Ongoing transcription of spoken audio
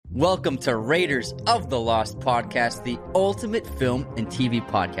Welcome to Raiders of the Lost Podcast, the ultimate film and TV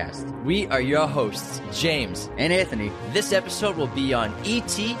podcast. We are your hosts, James and Anthony. This episode will be on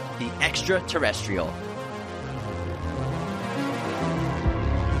E.T. the Extra Terrestrial.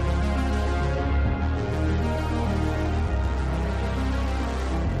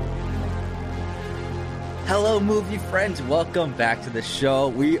 Hello, movie friends. Welcome back to the show.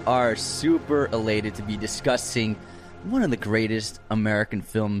 We are super elated to be discussing one of the greatest American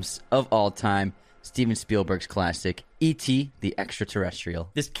films of all time, Steven Spielberg's classic, E.T. the Extra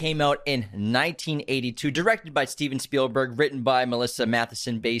Terrestrial. This came out in 1982, directed by Steven Spielberg, written by Melissa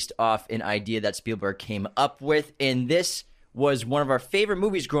Matheson, based off an idea that Spielberg came up with. And this was one of our favorite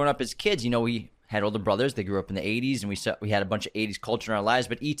movies growing up as kids. You know, we had older brothers. They grew up in the 80s, and we had a bunch of 80s culture in our lives.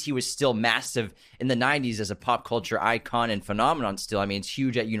 But E.T. was still massive in the 90s as a pop culture icon and phenomenon still. I mean, it's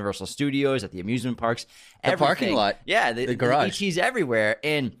huge at Universal Studios, at the amusement parks. The parking lot. Yeah, the garage. E.T.'s everywhere.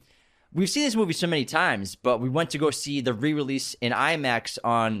 And we've seen this movie so many times, but we went to go see the re-release in IMAX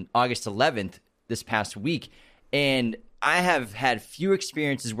on August 11th this past week. And I have had few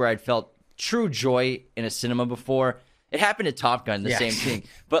experiences where I'd felt true joy in a cinema before. It happened at Top Gun, the same thing.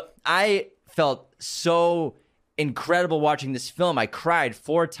 But I felt so incredible watching this film. I cried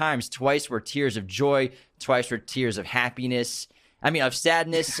 4 times. Twice were tears of joy. Twice were tears of happiness. Of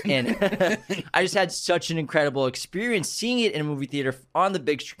sadness. And I just had such an incredible experience seeing it in a movie theater on the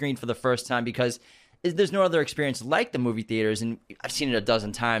big screen for the first time, because there's no other experience like the movie theaters. And I've seen it a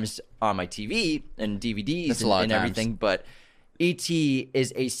dozen times on my TV and DVDs and everything. But E.T.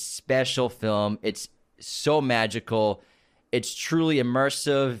 is a special film. It's so magical. It's truly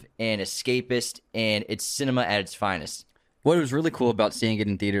immersive and escapist, and it's cinema at its finest. What was really cool about seeing it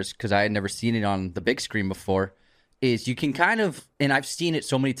in theaters, because I had never seen it on the big screen before, is you can kind of, and I've seen it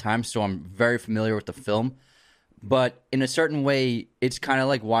so many times, so I'm very familiar with the film, but in a certain way, it's kind of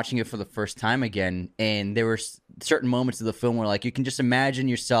like watching it for the first time again. And there were certain moments of the film where, like, you can just imagine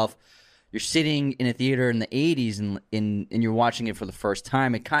yourself, you're sitting in a theater in the 80s and you're watching it for the first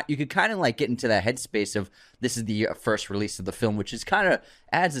time. You could kind of like get into that headspace of this is the first release of the film, which is kind of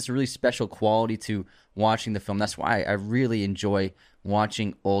adds this really special quality to watching the film. That's why I really enjoy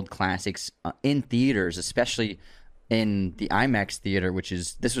watching old classics in theaters, especially in the IMAX theater,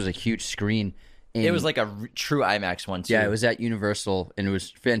 this was a huge screen. It was like a true IMAX one, too. Yeah, it was at Universal, and it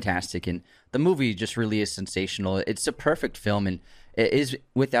was fantastic. And the movie just really is sensational. It's a perfect film, and it is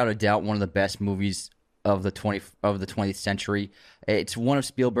without a doubt one of the best movies of the 20th century. It's one of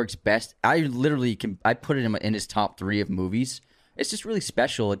Spielberg's best. I put it in his top 3 of movies. It's just really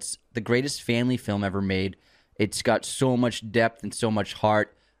special. It's the greatest family film ever made. It's got so much depth and so much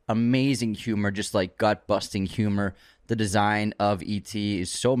heart. Amazing humor, just like gut-busting humor. The design of E.T. is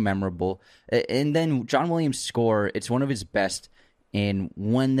so memorable. And then John Williams' score, it's one of his best. And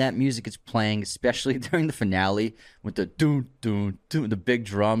when that music is playing, especially during the finale with the doon doon doon, the big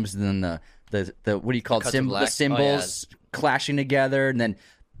drums, and then the what do you call it? The cymbals clashing together, and then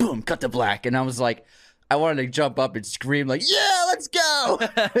boom, cut to black. And I was like, I wanted to jump up and scream like, yeah, let's go.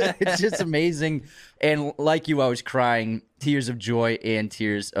 It's just amazing. And like you, I was crying tears of joy and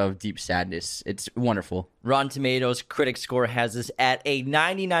tears of deep sadness. It's wonderful. Rotten Tomatoes critic score has this at a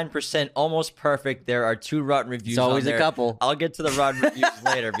 99%, almost perfect. There are 2 rotten reviews. It's always on there. a couple. I'll get to the rotten reviews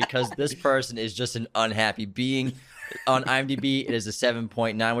later, because this person is just an unhappy being. On IMDb, it is a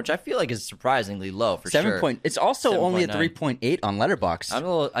 7.9, which I feel like is surprisingly low for 7. sure. It's also only a 3.8 on Letterboxd. I'm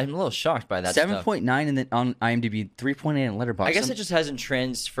a little shocked by that. 7.9 and then on IMDb, 3.8 on Letterboxd. I guess it just hasn't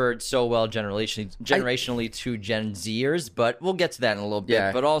transferred so well generationally to Gen Zers, but we'll get to that in a little bit.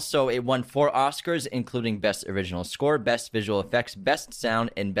 Yeah. But also, it won 4 Oscars, including Best Original Score, Best Visual Effects, Best Sound,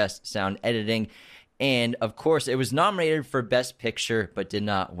 and Best Sound Editing. And, of course, it was nominated for Best Picture, but did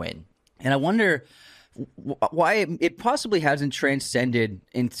not win. And I wonder why it possibly hasn't transcended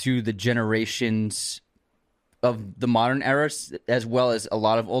into the generations of the modern era, as well as a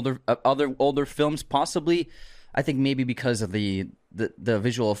lot of other older films. Possibly, I think maybe because of the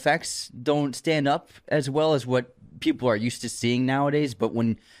visual effects don't stand up as well as what people are used to seeing nowadays. But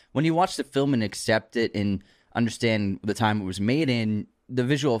when you watch the film and accept it and understand the time it was made in, the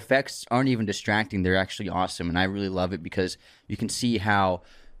visual effects aren't even distracting. They're actually awesome, and I really love it because you can see how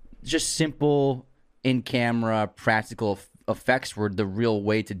just simple in-camera practical effects were the real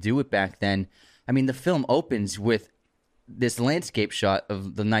way to do it back then. I mean, the film opens with this landscape shot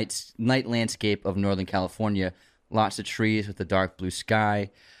of the night landscape of Northern California, lots of trees with a dark blue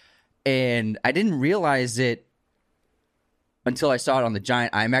sky, and I didn't realize it until I saw it on the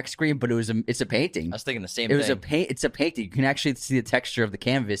giant IMAX screen, but it's a painting. I was thinking the same thing. It's a painting. You can actually see the texture of the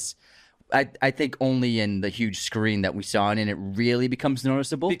canvas I think only in the huge screen that we saw it, and it really becomes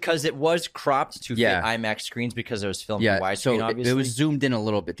noticeable. Because it was cropped to fit IMAX screens because it was filmed in widescreen, so obviously. it was zoomed in a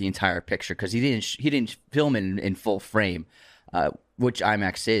little bit, the entire picture, because he didn't film it in full frame, which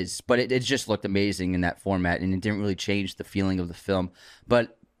IMAX is. But it just looked amazing in that format, and it didn't really change the feeling of the film.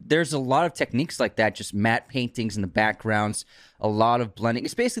 But there's a lot of techniques like that, just matte paintings in the backgrounds, a lot of blending.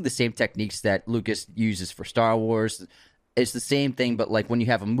 It's basically the same techniques that Lucas uses for Star Wars. It's the same thing, but like when you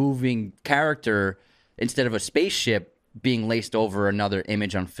have a moving character instead of a spaceship being laced over another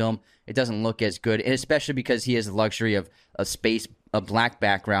image on film, it doesn't look as good. And especially because he has the luxury of a black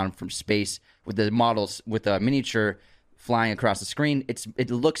background from space with the models, with a miniature flying across the screen.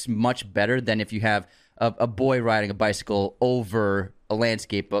 It looks much better than if you have a boy riding a bicycle over a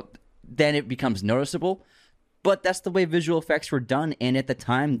landscape, but then it becomes noticeable. But that's the way visual effects were done, and at the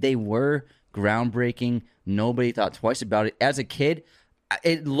time they were groundbreaking. Nobody thought twice about it. As a kid,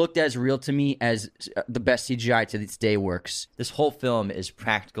 it looked as real to me as the best CGI to this day works. This whole film is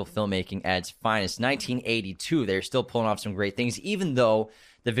practical filmmaking at its finest. 1982, they're still pulling off some great things, even though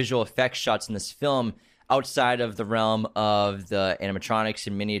the visual effects shots in this film, outside of the realm of the animatronics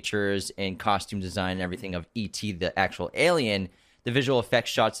and miniatures and costume design and everything of E.T., the actual alien, the visual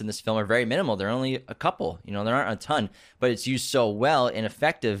effects shots in this film are very minimal. There are only a couple. There aren't a ton, but it's used so well and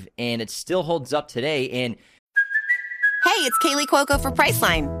effective, and it still holds up today. And Hey, it's Kaylee Cuoco for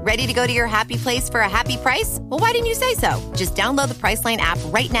Priceline. Ready to go to your happy place for a happy price? Well, why didn't you say so? Just download the Priceline app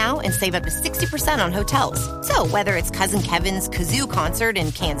right now and save up to 60% on hotels. So whether it's Cousin Kevin's Kazoo Concert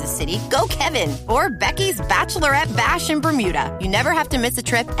in Kansas City, go Kevin, or Becky's Bachelorette Bash in Bermuda, you never have to miss a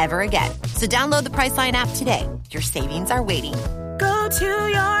trip ever again. So download the Priceline app today. Your savings are waiting. Go to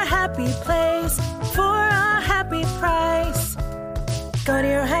your happy place for a happy price. Go to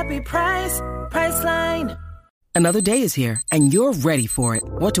your happy price, Priceline. Another day is here, and you're ready for it.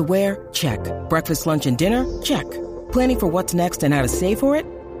 What to wear? Check. Breakfast, lunch, and dinner? Check. Planning for what's next and how to save for it?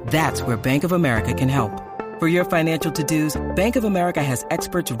 That's where Bank of America can help. For your financial to-dos, Bank of America has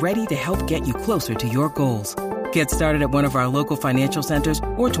experts ready to help get you closer to your goals. Get started at one of our local financial centers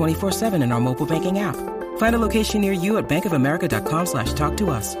or 24/7 in our mobile banking app. Find a location near you at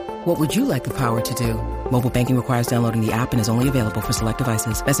bankofamerica.com/talktous. What would you like the power to do? Mobile banking requires downloading the app and is only available for select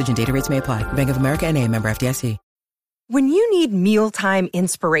devices. Message and data rates may apply. Bank of America N.A., member FDIC. When you need mealtime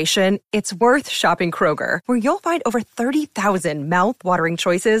inspiration, it's worth shopping Kroger, where you'll find over 30,000 mouth-watering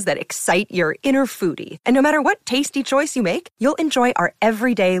choices that excite your inner foodie. And no matter what tasty choice you make, you'll enjoy our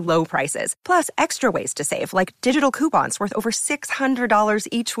everyday low prices, plus extra ways to save, like digital coupons worth over $600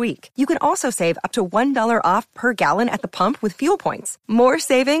 each week. You can also save up to $1 off per gallon at the pump with fuel points. More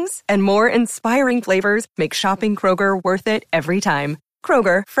savings and more inspiring flavors make shopping Kroger worth it every time.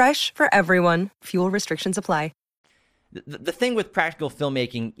 Kroger, fresh for everyone. Fuel restrictions apply. The thing with practical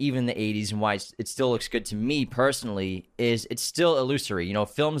filmmaking, even in the 80s, and why it still looks good to me personally, is it's still illusory.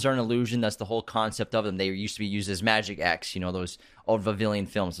 Films are an illusion. That's the whole concept of them. They used to be used as magic acts, those old vaudevillian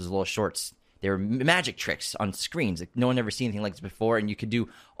films, those little shorts. They were magic tricks on screens. Like, no one ever seen anything like this before, and you could do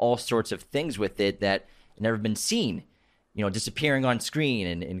all sorts of things with it that had never been seen. Disappearing on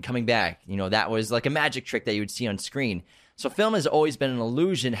screen and coming back. That was like a magic trick that you would see on screen. So film has always been an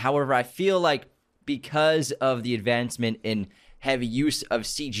illusion. However, I feel like because of the advancement in heavy use of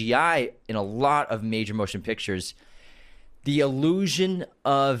CGI in a lot of major motion pictures, the illusion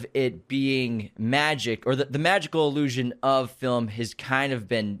of it being magic, or the magical illusion of film, has kind of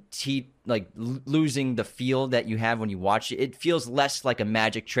been losing the feel that you have when you watch it. It feels less like a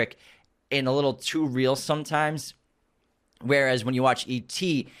magic trick and a little too real sometimes. Whereas when you watch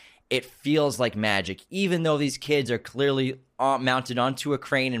E.T., it feels like magic, even though these kids are clearly mounted onto a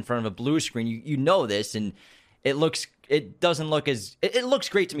crane in front of a blue screen. You know this, and it looks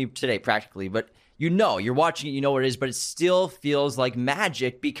great to me today practically, but you're watching it, you know what it is, but it still feels like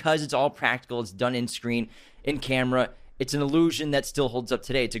magic because it's all practical. It's done in screen, in camera. It's an illusion that still holds up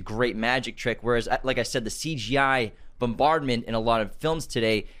today. It's a great magic trick, whereas, like I said, the CGI bombardment in a lot of films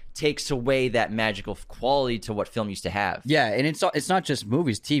today takes away that magical quality to what film used to have. Yeah, and it's not just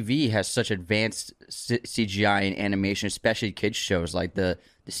movies. TV has such advanced CGI and animation, especially kids shows. Like the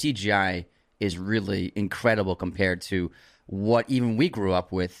CGI is really incredible compared to what even we grew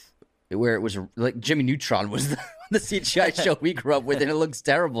up with, where it was like Jimmy Neutron was the CGI show we grew up with, and it looks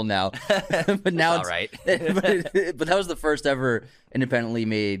terrible now. But now it's all right. but that was the first ever independently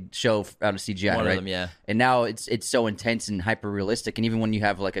made show out of CGI, One right? of them, yeah. And now it's so intense and hyper realistic. And even when you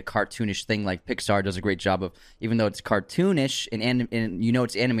have like a cartoonish thing, like Pixar does a great job of, even though it's cartoonish and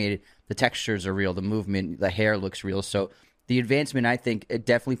it's animated, the textures are real, the movement, the hair looks real. So the advancement, I think, it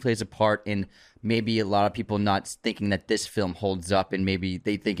definitely plays a part in maybe a lot of people not thinking that this film holds up, and maybe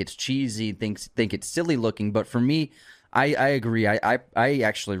they think it's cheesy, think it's silly looking. But for me, I agree. I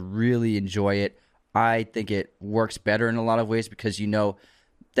actually really enjoy it. I think it works better in a lot of ways because you know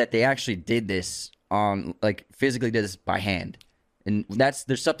that they actually did this on, like, physically did this by hand. And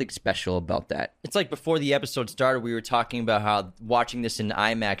there's something special about that. It's like before the episode started, we were talking about how watching this in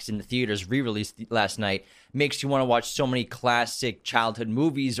IMAX in the theaters, re-released last night, makes you want to watch so many classic childhood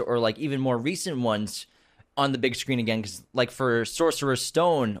movies or like even more recent ones on the big screen again. Because like for Sorcerer's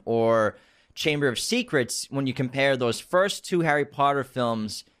Stone or Chamber of Secrets, when you compare those first two Harry Potter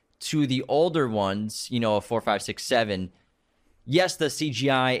films to the older ones, 4, 5, 6, 7, yes, the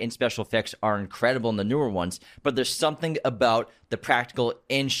CGI and special effects are incredible in the newer ones, but there's something about the practical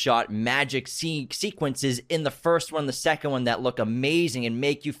in-shot magic sequences in the first one, the second one, that look amazing and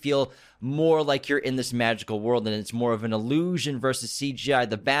make you feel more like you're in this magical world, and it's more of an illusion versus CGI.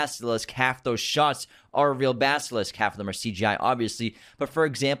 The basilisk, half those shots are a real basilisk. Half of them are CGI, obviously. But for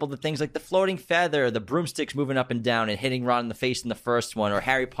example, the things like the floating feather, the broomsticks moving up and down and hitting Ron in the face in the first one, or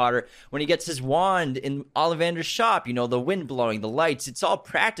Harry Potter when he gets his wand in Ollivander's shop, the wind blowing, the lights, it's all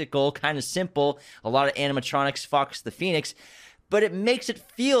practical, kind of simple. A lot of animatronics, Fox the Phoenix. But it makes it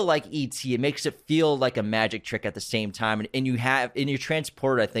feel like E.T. It makes it feel like a magic trick at the same time. And you're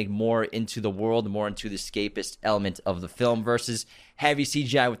transported, I think, more into the world, more into the escapist element of the film versus heavy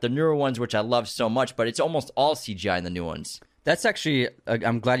CGI with the newer ones, which I love so much. But it's almost all CGI in the new ones. That's actually,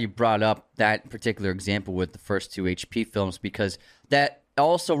 I'm glad you brought up that particular example with the first two HP films, because that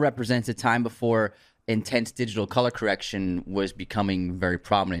also represents a time before intense digital color correction was becoming very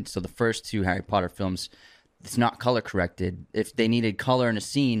prominent. So the first two Harry Potter films, it's not color corrected. If they needed color in a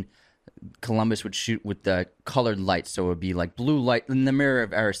scene, Columbus would shoot with the colored light. So it would be like blue light in the Mirror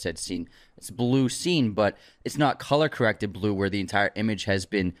of Erised scene. It's a blue scene, but it's not color corrected blue where the entire image has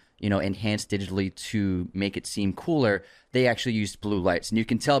been, enhanced digitally to make it seem cooler. They actually used blue lights. And you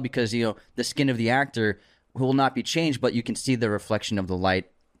can tell because, the skin of the actor will not be changed, but you can see the reflection of the light,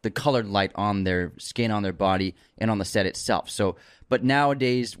 the colored light on their skin, on their body, and on the set itself. So, but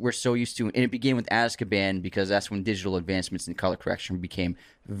nowadays we're so used to, and it began with Azkaban because that's when digital advancements in color correction became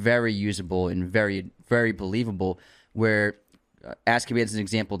very usable and very, very believable. Where Azkaban is an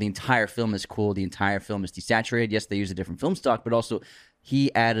example. The entire film is cool. The entire film is desaturated. Yes, they use a different film stock, but also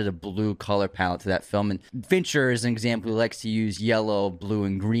he added a blue color palette to that film. And Fincher is an example who likes to use yellow, blue,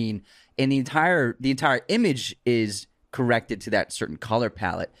 and green. And the entire image is corrected to that certain color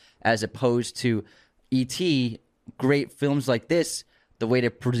palette, as opposed to E.T. Great films like this, the way to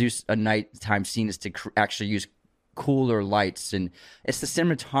produce a nighttime scene is to actually use cooler lights, and it's the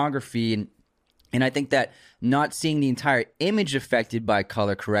cinematography, and I think that not seeing the entire image affected by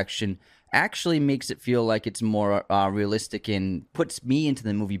color correction actually makes it feel like it's more realistic and puts me into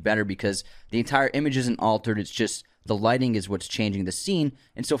the movie better, because the entire image isn't altered. It's just the lighting is what's changing the scene.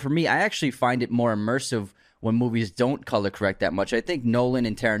 And so for me, I actually find it more immersive when movies don't color correct that much. I think Nolan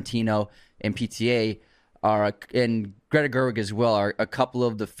and Tarantino and PTA and Greta Gerwig as well are a couple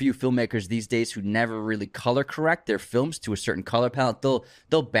of the few filmmakers these days who never really color correct their films to a certain color palette.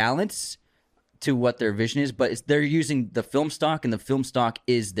 They'll balance to what their vision is, but they're using the film stock, and the film stock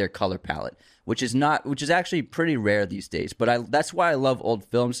is their color palette, which is actually pretty rare these days. But that's why I love old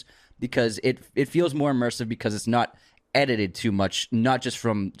films, because it feels more immersive because it's not edited too much, not just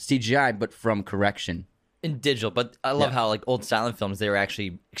from CGI but from correction. In digital, but I love how like old silent films, they were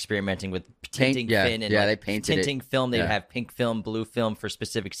actually experimenting with tinting film and they painted tinting film. They would have pink film, blue film for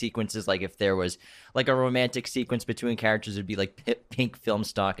specific sequences. Like if there was like a romantic sequence between characters, it'd be like pink film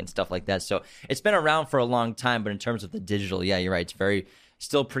stock and stuff like that. So it's been around for a long time, but in terms of the digital, yeah, you're right. It's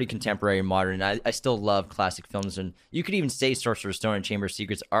still pretty contemporary and modern. I still love classic films, and you could even say Sorcerer's Stone and Chamber of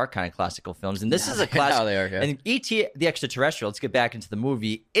Secrets are kind of classical films. And this is a classic. They are, yeah. And E.T. the Extra Terrestrial, let's get back into the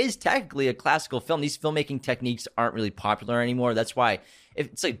movie, is technically a classical film. These filmmaking techniques aren't really popular anymore. That's why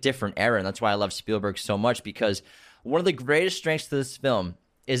it's a different era, and that's why I love Spielberg so much, because one of the greatest strengths to this film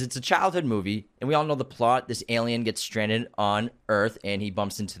is it's a childhood movie, and we all know the plot. This alien gets stranded on Earth, and he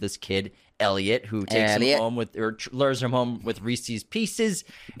bumps into this kid, Elliot, who takes him home lures him home with Reese's Pieces,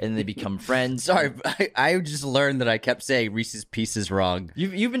 and they become friends. Sorry, I just learned that I kept saying Reese's Pieces wrong.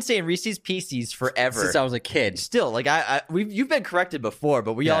 You've been saying Reese's Pieces forever since I was a kid. Still, like you've been corrected before,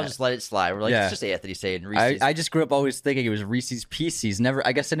 but we all just let it slide. We're like, it's just Anthony saying Reese's. I just grew up always thinking it was Reese's Pieces.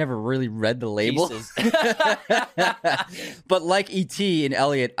 I guess I never really read the label. But like E.T. and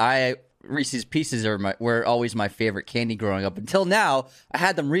Elliot, Reese's Pieces were always my favorite candy growing up. Until now, I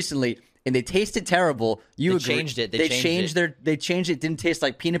had them recently, and they tasted terrible. They changed it. They changed it. They changed it. Didn't taste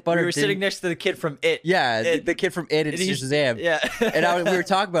like peanut butter. We were sitting next to the kid from It. Yeah, the kid from It and Shazam. Yeah. And we were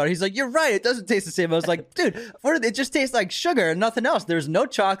talking about it. He's like, "You're right. It doesn't taste the same." I was like, "Dude, it just tastes like sugar and nothing else. There's no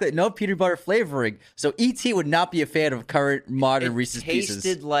chocolate, no peanut butter flavoring." So E.T. would not be a fan of current modern Reese's Pieces. It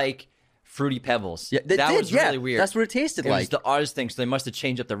tasted like Fruity Pebbles. Yeah, that was really weird. That's what it tasted like. It was the oddest thing, so they must have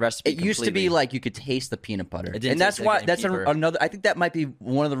changed up the recipe. It used to be like you could taste the peanut butter, didn't and that's taste why like that's peanut butter. another. I think that might be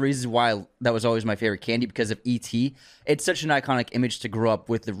one of the reasons why that was always my favorite candy, because of E.T. It's such an iconic image to grow up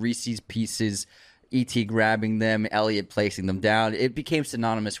with, the Reese's Pieces, E.T. grabbing them, Elliot placing them down. It became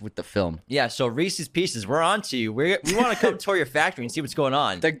synonymous with the film. Yeah, so Reese's Pieces, we're on to you. We want to come tour your factory and see what's going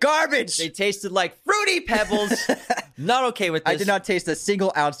on. The garbage! They tasted like Fruity Pebbles. Not okay with this. I did not taste a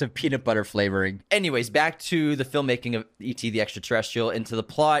single ounce of peanut butter flavoring. Anyways, back to the filmmaking of E.T. the Extraterrestrial, into the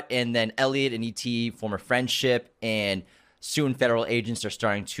plot, and then Elliot and E.T. form a friendship, and soon federal agents are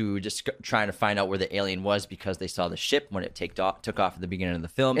starting to just trying to find out where the alien was because they saw the ship when it took off at the beginning of the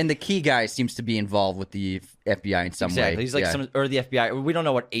film. And the key guy seems to be involved with the FBI in some way. He's like or the FBI. We don't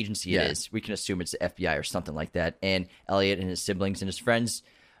know what agency it is. We can assume it's the FBI or something like that. And Elliot and his siblings and his friends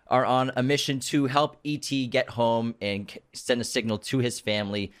are on a mission to help E.T. get home and send a signal to his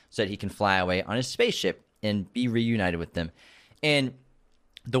family so that he can fly away on his spaceship and be reunited with them. And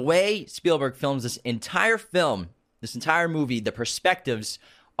the way Spielberg films this entire movie, the perspectives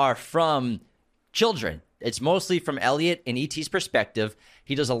are from children. It's mostly from Elliot and E.T.'s perspective.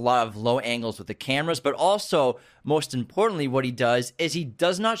 He does a lot of low angles with the cameras, but also, most importantly, what he does is he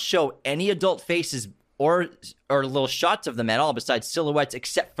does not show any adult faces or little shots of them at all, besides silhouettes,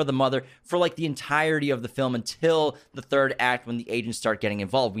 except for the mother, for like the entirety of the film until the third act when the agents start getting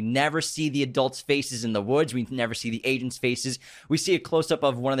involved. We never see the adults' faces in the woods. We never see the agents' faces. We see a close-up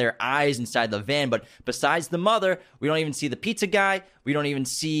of one of their eyes inside the van, but besides the mother, we don't even see the pizza guy. We don't even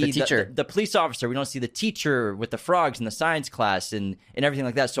see the teacher, the police officer. We don't see the teacher with the frogs in the science class and everything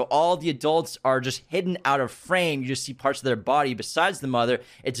like that. So all the adults are just hidden out of frame. You just see parts of their body besides the mother.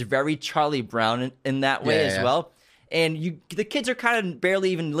 It's very Charlie Brown in that way as well. And the kids are kind of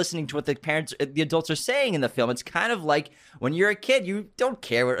barely even listening to what the adults are saying in the film. It's kind of like when you're a kid, you don't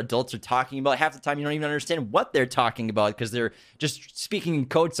care what adults are talking about. Half the time, you don't even understand what they're talking about because they're just speaking in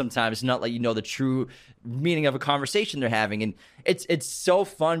code sometimes, not like the true meaning of a conversation they're having. And it's so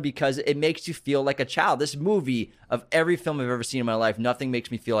fun because it makes you feel like a child. This movie, of every film I've ever seen in my life, nothing makes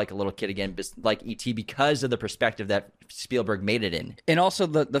me feel like a little kid again, like E.T., because of the perspective that Spielberg made it in. And also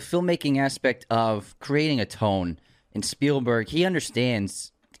the filmmaking aspect of creating a tone. In Spielberg, he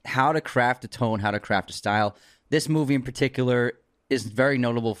understands how to craft a tone, how to craft a style. This movie in particular is very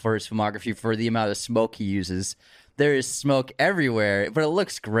notable for his filmography, for the amount of smoke he uses. There is smoke everywhere, but it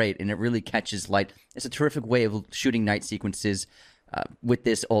looks great, and it really catches light. It's a terrific way of shooting night sequences with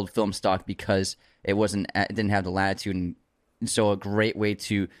this old film stock because it didn't have the latitude, and so a great way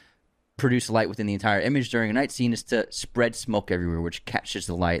to produce light within the entire image during a night scene is to spread smoke everywhere, which catches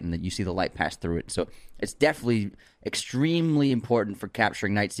the light, and that you see the light pass through it. So it's definitely extremely important for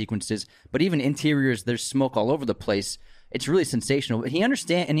capturing night sequences. But even interiors, there's smoke all over the place. It's really sensational. But he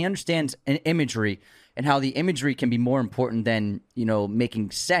understands an imagery and how the imagery can be more important than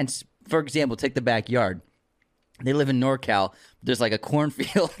making sense. For example, take the backyard. They live in NorCal. There's like a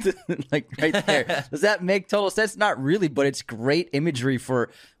cornfield like right there. Does that make total sense? Not really, but it's great imagery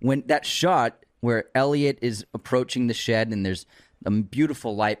for when that shot where Elliot is approaching the shed and there's a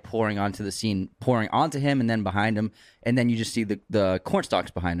beautiful light pouring onto the scene, pouring onto him and then behind him, and then you just see the corn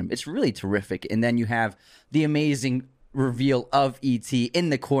stalks behind him. It's really terrific. And then you have the amazing reveal of E.T. in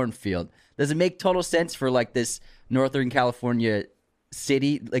the cornfield. Does it make total sense for like this Northern California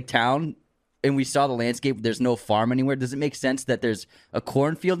city, like town, and we saw the landscape, there's no farm anywhere? Does it make sense that there's a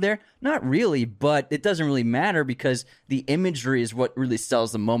cornfield there? Not really, but it doesn't really matter because the imagery is what really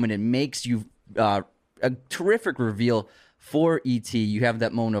sells the moment. It makes you a terrific reveal for E.T. You have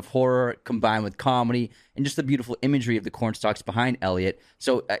that moment of horror combined with comedy and just the beautiful imagery of the cornstalks behind Elliot.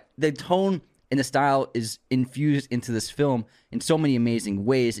 So the tone and the style is infused into this film in so many amazing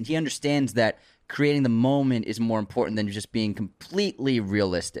ways, and he understands that creating the moment is more important than just being completely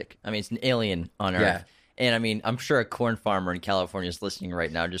realistic. I mean, it's an alien on Earth. Yeah. And I mean, I'm sure a corn farmer in California is listening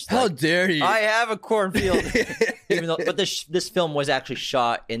right now. Just how dare you? I have a cornfield. But this film was actually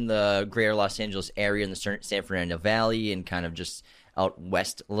shot in the greater Los Angeles area in the San Fernando Valley and kind of just out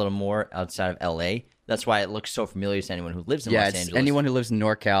west a little more outside of L.A. That's why it looks so familiar to anyone who lives in Los Angeles. Anyone who lives in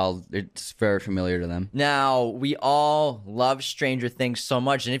NorCal, it's very familiar to them. Now, we all love Stranger Things so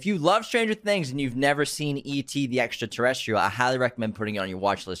much. And if you love Stranger Things and you've never seen E.T. the Extra Terrestrial, I highly recommend putting it on your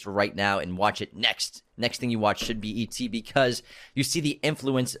watch list right now and watch it next. Next thing you watch should be E.T. because you see the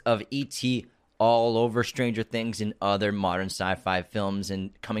influence of E.T. all over Stranger Things and other modern sci-fi films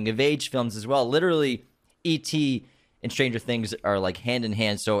and coming-of-age films as well. Literally, E.T. and Stranger Things are like hand in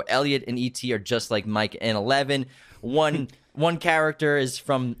hand. So Elliot and E.T. are just like Mike and Eleven. One character is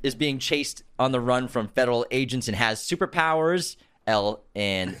being chased on the run from federal agents and has superpowers, Elle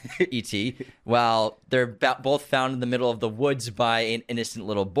and E.T., while they're both found in the middle of the woods by an innocent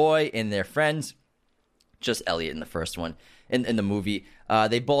little boy and their friends. Just Elliot in the first one, in the movie.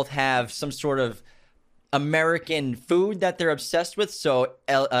 They both have some sort of American food that they're obsessed with. So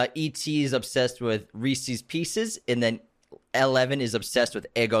E.T. is obsessed with Reese's Pieces, and then 11 is obsessed with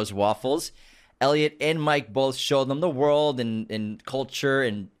Eggo's Waffles. Elliot and Mike both show them the world and culture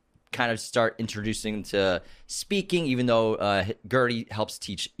and kind of start introducing them to speaking, even though Gertie helps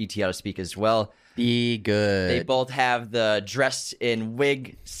teach E.T. how to speak as well. Be good. They both have the dress and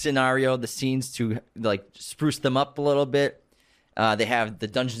wig scenario, the scenes to like spruce them up a little bit. They have the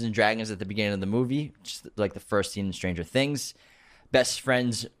Dungeons and Dragons at the beginning of the movie, just like the first scene in Stranger Things. Best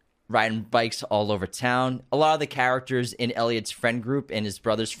friends riding bikes all over town. A lot of the characters in Elliot's friend group and his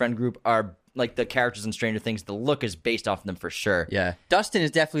brother's friend group are like the characters in Stranger Things. The look is based off of them for sure. Yeah. Dustin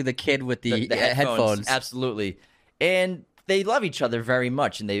is definitely the kid with the headphones. Absolutely. And they love each other very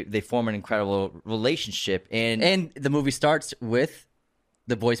much, and they form an incredible relationship. And the movie starts with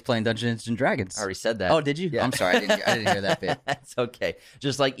the boys playing Dungeons and Dragons. I already said that. Oh, did you? Yeah. I'm sorry. I didn't hear that bit. That's okay.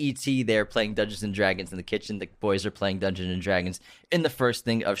 Just like E.T., they're playing Dungeons and Dragons in the kitchen. The boys are playing Dungeons and Dragons in the first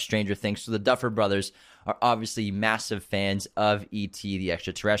thing of Stranger Things. So the Duffer Brothers are obviously massive fans of E.T. the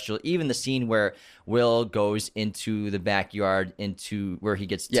Extra Terrestrial. Even the scene where Will goes into the backyard, into where he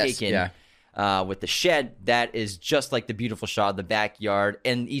gets taken with the shed, that is just like the beautiful shot of the backyard.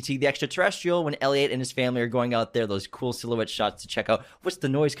 And E.T. the Extra Terrestrial, when Elliot and his family are going out there, those cool silhouette shots to check out what's the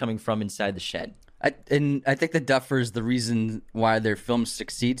noise coming from inside the shed. I think the Duffers, the reason why their film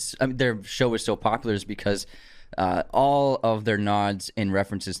succeeds, their show is so popular is because all of their nods and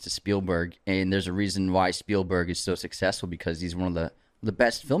references to Spielberg, and there's a reason why Spielberg is so successful, because he's one of the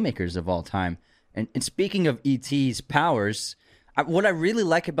best filmmakers of all time. And speaking of E.T.'s powers, what I really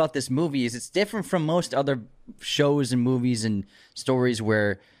like about this movie is it's different from most other shows and movies and stories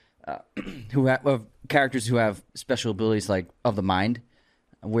where of characters who have special abilities like of the mind,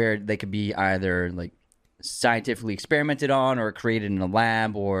 where they could be either like scientifically experimented on or created in a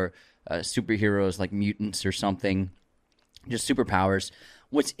lab, or superheroes like mutants or something, just superpowers.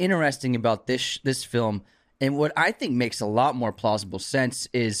 What's interesting about this film, and what I think makes a lot more plausible sense,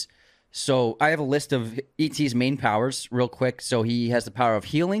 is so I have a list of E.T.'s main powers real quick. So he has the power of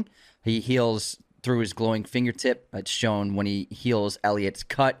healing. He heals through his glowing fingertip. It's shown when he heals Elliot's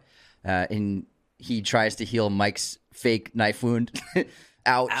cut, and he tries to heal Mike's fake knife wound.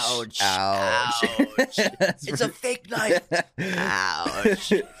 Ouch. Ouch. Ouch. Ouch. It's a fake knife.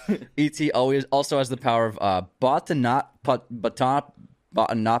 Ouch. E.T. also has the power of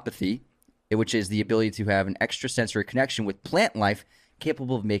botanopathy, which is the ability to have an extrasensory connection with plant life,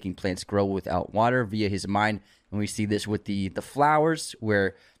 capable of making plants grow without water via his mind. And we see this with the flowers,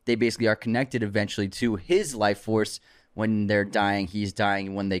 where they basically are connected eventually to his life force. When they're dying, he's dying,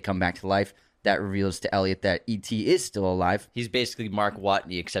 and when they come back to life, that reveals to Elliot that E.T. is still alive. He's basically Mark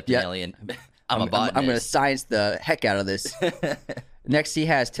Watney, except an alien. I'm a botanist. I'm going to science the heck out of this. Next, he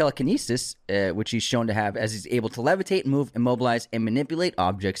has telekinesis, which he's shown to have, as he's able to levitate, move, immobilize, and manipulate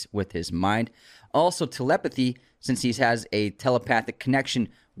objects with his mind. Also, telepathy, since he has a telepathic connection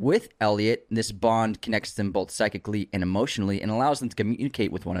with Elliot. This bond connects them both psychically and emotionally and allows them to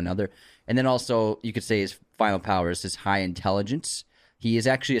communicate with one another. And then also, you could say his final power is his high intelligence. He is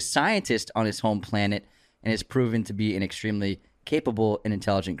actually a scientist on his home planet and is proven to be an extremely capable and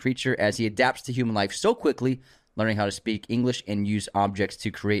intelligent creature, as he adapts to human life so quickly, learning how to speak English and use objects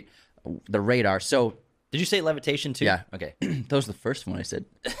to create the radar. So, did you say levitation too? Yeah. Okay. That was the first one I said.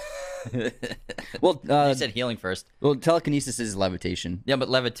 Well, you said healing first. Well, telekinesis is levitation. Yeah, but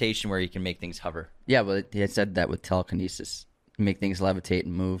levitation where you can make things hover. Yeah, but he had said that with telekinesis, make things levitate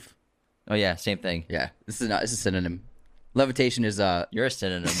and move. Oh yeah, same thing. Yeah, this is a synonym. Levitation is You're a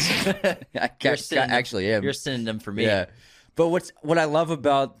synonym. Actually, yeah. You're a synonym for me. Yeah. But what I love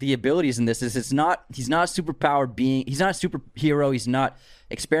about the abilities in this is he's not a superpowered being. He's not a superhero. He's not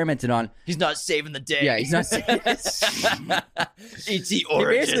experimented on. He's not saving the day. Yeah, he's not. E.T. He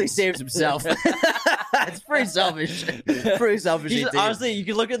origins. basically saves himself. It's pretty selfish. Pretty selfish. He's, ET. honestly, you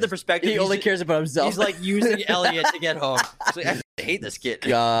can look at the perspective. He only cares about himself. He's like using Elliot to get home. He's like, I hate this kid.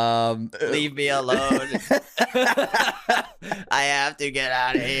 Leave me alone. I have to get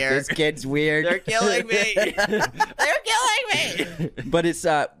out of here. This kid's weird. They're killing me. They're killing me. But it's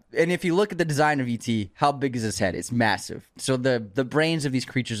and if you look at the design of ET, how big is his head? It's massive. So the brains of these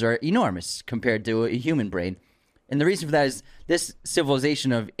creatures are enormous compared to a human brain. And the reason for that is this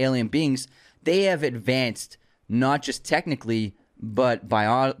civilization of alien beings, they have advanced not just technically, but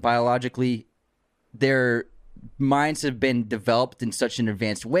biologically. Their minds have been developed in such an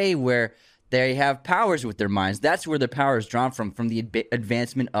advanced way where they have powers with their minds. That's where their power is drawn from the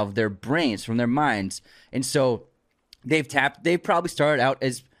advancement of their brains, from their minds. And so they've probably started out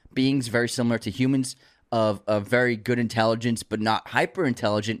as beings very similar to humans, of very good intelligence, but not hyper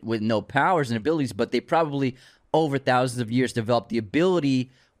intelligent with no powers and abilities. But they probably, over thousands of years, developed the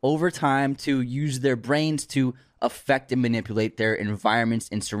ability over time to use their brains to affect and manipulate their environments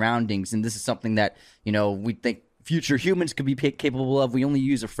and surroundings. And this is something that, we think future humans could be capable of. We only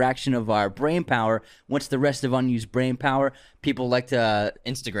use a fraction of our brain power. What's the rest of unused brain power? People like to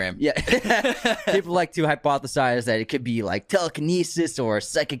Instagram. Yeah. People like to hypothesize that it could be like telekinesis or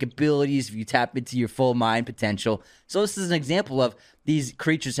psychic abilities if you tap into your full mind potential. So this is an example of these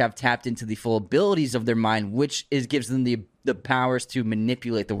creatures have tapped into the full abilities of their mind, which gives them the powers to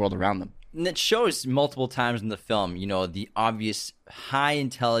manipulate the world around them. And it shows multiple times in the film, the obvious high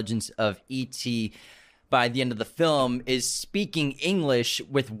intelligence of E.T. by the end of the film is speaking English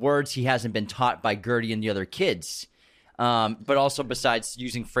with words he hasn't been taught by Gertie and the other kids. But also besides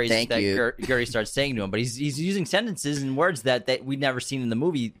using phrases Gertie starts saying to him. But he's using sentences and words that we'd never seen in the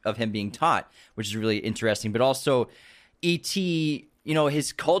movie of him being taught, which is really interesting. But also E.T.,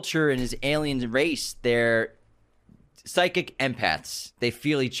 his culture and his alien race, they're psychic empaths. They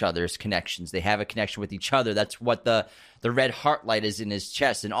feel each other's connections. They have a connection with each other. That's what the red heart light is in his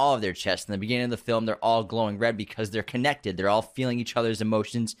chest, in all of their chests. In the beginning of the film, they're all glowing red because they're connected. They're all feeling each other's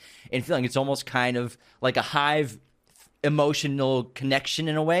emotions and feeling. It's almost kind of like a hive emotional connection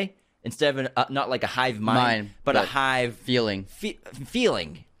in a way, instead of not like a hive mind, but a hive feeling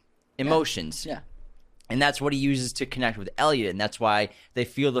emotions. Yeah. And that's what he uses to connect with Elliot, and that's why they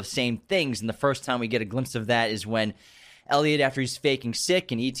feel the same things. And the first time we get a glimpse of that is when Elliot, after he's faking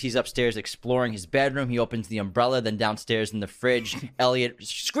sick and E.T.'s upstairs exploring his bedroom, he opens the umbrella. Then downstairs in the fridge, Elliot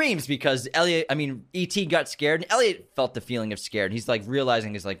screams because E.T. got scared, and Elliot felt the feeling of scared. He's like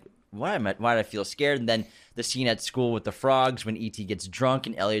realizing, why did I feel scared? And then the scene at school with the frogs when E.T. gets drunk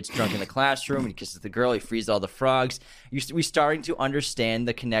and Elliot's drunk in the classroom and he kisses the girl, he frees all the frogs. We're starting to understand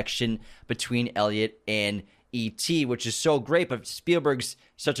the connection between Elliot and E.T., which is so great. But Spielberg's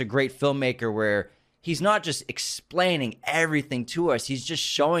such a great filmmaker where he's not just explaining everything to us, he's just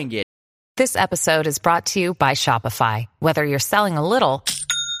showing it. This episode is brought to you by Shopify. Whether you're selling a little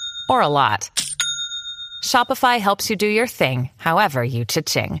or a lot, Shopify helps you do your thing, however you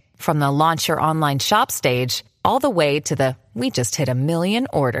cha-ching. From the launch your online shop stage, all the way to the we just hit 1 million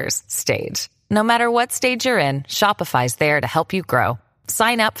orders stage. No matter what stage you're in, Shopify's there to help you grow.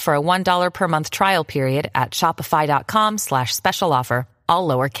 Sign up for a $1 per month trial period at shopify.com/special offer, all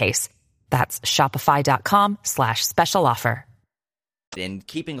lowercase. That's shopify.com/special offer. And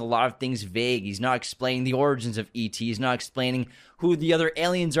keeping a lot of things vague. He's not explaining the origins of E.T. He's not explaining who the other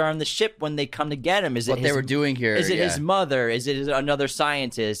aliens are on the ship when they come to get him. Is it what they were doing here? Is it his mother? Is it another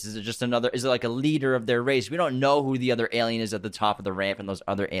scientist? Is it just another? Is it like a leader of their race? We don't know who the other alien is at the top of the ramp and those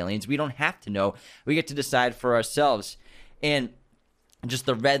other aliens. We don't have to know. We get to decide for ourselves. And just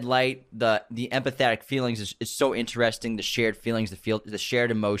the red light, the empathetic feelings is so interesting. The shared feelings, the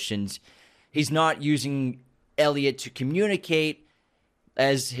shared emotions. He's not using Elliot to communicate.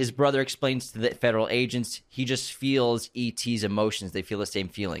 As his brother explains to the federal agents, he just feels E.T.'s emotions. They feel the same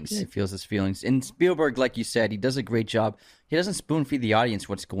feelings. Yeah, he feels his feelings. And Spielberg, like you said, he does a great job. He doesn't spoon-feed the audience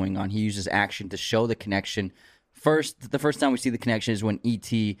what's going on. He uses action to show the connection. The first time we see the connection is when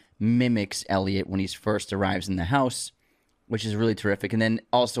E.T. mimics Elliot when he first arrives in the house, which is really terrific. And then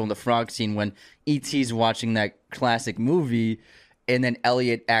also in the frog scene when E.T.'s watching that classic movie and then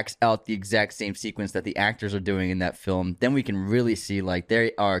Elliot acts out the exact same sequence that the actors are doing in that film, then we can really see like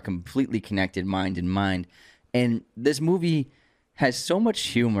they are completely connected mind in mind. And this movie has so much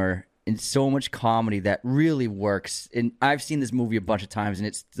humor and so much comedy that really works. And I've seen this movie a bunch of times and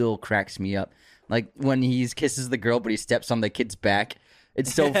it still cracks me up. Like when he kisses the girl but he steps on the kid's back.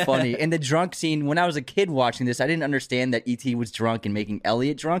 It's so funny. And the drunk scene, when I was a kid watching this, I didn't understand that E.T. was drunk and making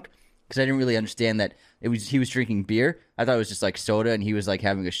Elliot drunk. Because I didn't really understand that he was drinking beer. I thought it was just like soda and he was like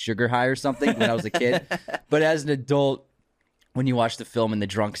having a sugar high or something when I was a kid. But as an adult, when you watch the film in the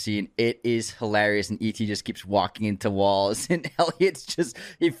drunk scene, it is hilarious. And E.T. just keeps walking into walls. And Elliot's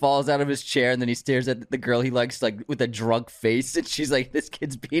he falls out of his chair and then he stares at the girl he likes, like with a drunk face. And she's like, this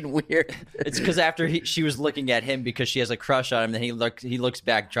kid's being weird. It's because after she was looking at him because she has a crush on him, then he looks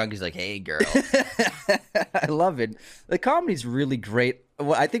back drunk. He's like, hey, girl. I love it. The comedy's really great.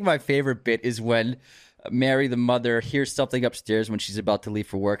 Well, I think my favorite bit is when Mary, the mother, hears something upstairs when she's about to leave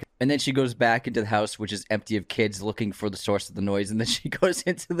for work. And then she goes back into the house, which is empty of kids, looking for the source of the noise. And then she goes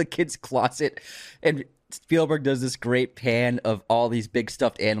into the kid's closet. And Spielberg does this great pan of all these big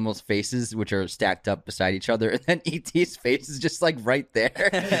stuffed animals' faces, which are stacked up beside each other. And then E.T.'s face is just like right there.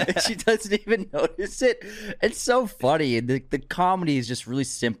 And she doesn't even notice it. It's so funny. And the comedy is just really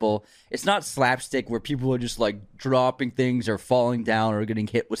simple. It's not slapstick where people are just like dropping things or falling down or getting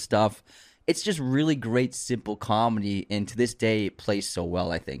hit with stuff. It's just really great, simple comedy, and to this day, it plays so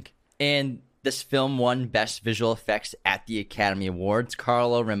well, I think. And this film won Best Visual Effects at the Academy Awards.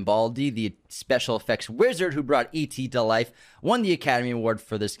 Carlo Rambaldi, the special effects wizard who brought E.T. to life, won the Academy Award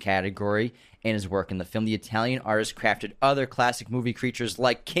for this category and his work in the film. The Italian artist crafted other classic movie creatures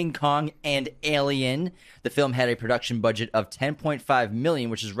like King Kong and Alien. The film had a production budget of $10.5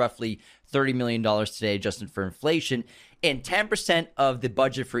 million, which is roughly $30 million today, adjusted for inflation. And 10% of the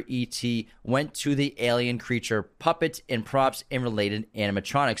budget for E.T. went to the alien creature puppets and props and related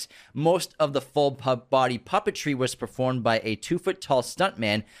animatronics. Most of the full body puppetry was performed by a 2-foot-tall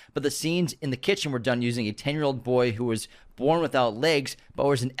stuntman, but the scenes in the kitchen were done using a 10-year-old boy who was born without legs, but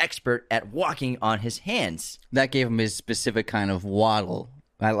was an expert at walking on his hands. That gave him his specific kind of waddle.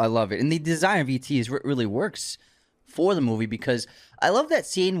 I love it. And the design of E.T. is what really works for the movie, because I love that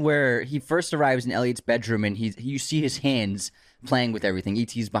scene where he first arrives in Elliot's bedroom and you see his hands playing with everything.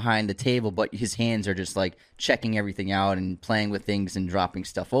 E.T.'s behind the table, but his hands are just like checking everything out and playing with things and dropping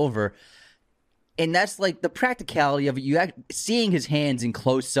stuff over. And that's like the practicality of it. Seeing his hands in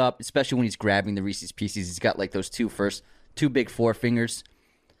close up, especially when he's grabbing the Reese's Pieces, he's got like those two big forefingers.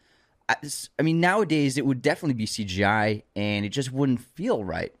 I mean, nowadays it would definitely be CGI and it just wouldn't feel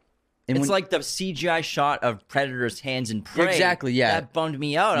right. And it's like the CGI shot of Predator's hands in Prey. Exactly, yeah. That bummed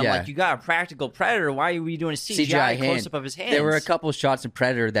me out. I'm like, you got a practical Predator. Why are you doing a CGI close-up of his hands? There were a couple of shots of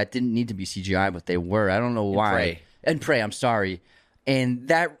Predator that didn't need to be CGI, but they were. I don't know why. And Prey, I'm sorry. And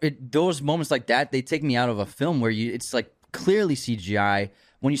those moments like that, they take me out of a film where it's like clearly CGI.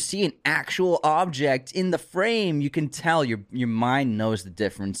 When you see an actual object in the frame, you can tell your mind knows the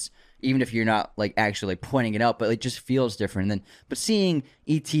difference. Even if you're not like actually like pointing it out, but it just feels different. But seeing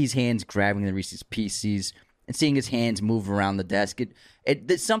E.T.'s hands grabbing the Reese's Pieces and seeing his hands move around the desk,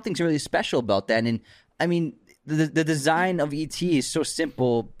 there's something really special about that. And I mean, the design of E.T. is so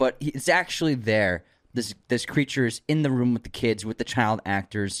simple, but it's actually there. This creature is in the room with the kids, with the child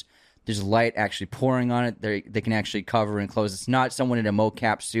actors. There's light actually pouring on it. They can actually cover and close. It's not someone in a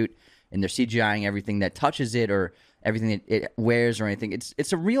mocap suit and they're CGIing everything that touches it or everything that it wears or anything.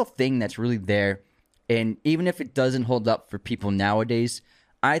 It's a real thing that's really there. And even if it doesn't hold up for people nowadays,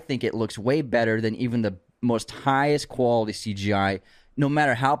 I think it looks way better than even the most highest quality CGI. No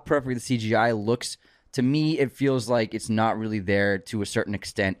matter how perfect the CGI looks, to me, it feels like it's not really there to a certain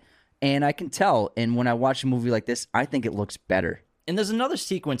extent. And I can tell. And when I watch a movie like this, I think it looks better. And there's another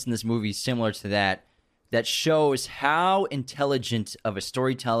sequence in this movie similar to that shows how intelligent of a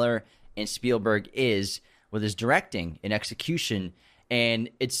storyteller and Spielberg is with his directing and execution. And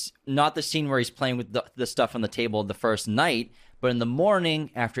it's not the scene where he's playing with the stuff on the table the first night, but in the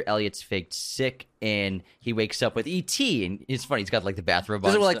morning after Elliot's faked sick and he wakes up with E.T. And it's funny, he's got like the bathrobe on.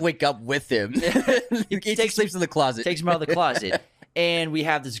 Doesn't like wake up with him. He sleeps in the closet. Takes him out of the closet. And we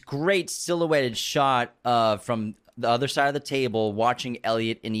have this great silhouetted shot from the other side of the table watching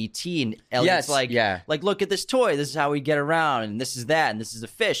Elliot and E.T. And Elliot's like, look at this toy. This is how we get around. And this is that. And this is a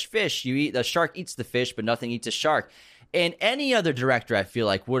fish. The shark eats the fish, but nothing eats a shark. And any other director, I feel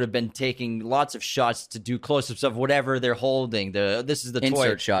like, would have been taking lots of shots to do close-ups of whatever they're holding. This is the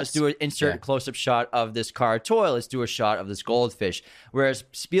insert toy. Shots. Let's do an insert close-up shot of this car toy. Let's do a shot of this goldfish. Whereas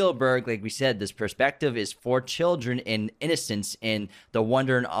Spielberg, like we said, this perspective is for children and innocence and the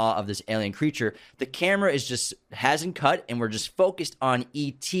wonder and awe of this alien creature. The camera hasn't cut, and we're just focused on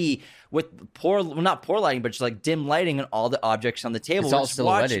E.T. with not poor lighting, but just like dim lighting on all the objects on the table. It's all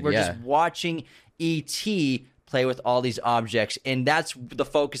silhouetted, We're just watching E.T. play with all these objects, and that's the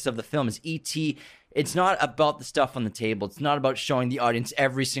focus of the film is E.T. it's not about the stuff on the table. It's not about showing the audience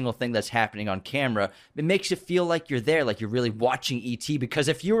every single thing that's happening on camera. It makes you feel like you're there, like you're really watching E.T. Because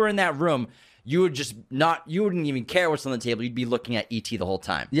if you were in that room, you wouldn't even care what's on the table. You'd be looking at E.T. the whole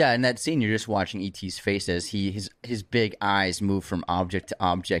time. Yeah, in that scene, you're just watching E.T.'s face as his big eyes move from object to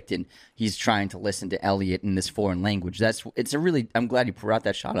object, and he's trying to listen to Elliot in this foreign language. I'm glad you brought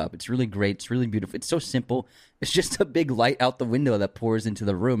that shot up. It's really great. It's really beautiful. It's so simple. It's just a big light out the window that pours into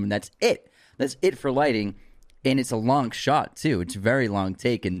the room, and that's it. That's it for lighting, and it's a long shot, too. It's a very long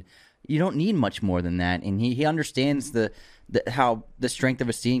take, and you don't need much more than that. And he understands how the strength of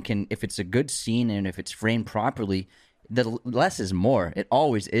a scene can, if it's a good scene and if it's framed properly, the less is more. It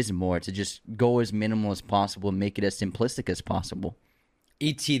always is more to just go as minimal as possible and make it as simplistic as possible.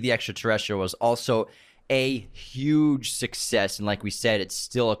 E.T. the Extraterrestrial was also a huge success, and like we said, it's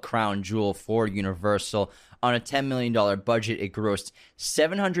still a crown jewel for Universal. On a $10 million budget, it grossed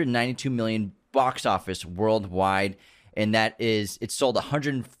 $792 million box office worldwide, and it sold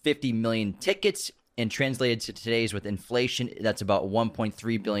 150 million tickets, and translated to today's with inflation, that's about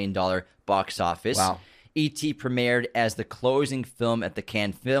 $1.3 billion box office. Wow. E.T. premiered as the closing film at the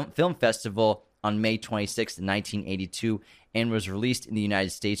Cannes Film Festival on May 26, 1982, and was released in the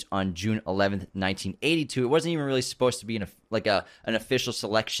United States on June 11th, 1982. It wasn't even really supposed to be an official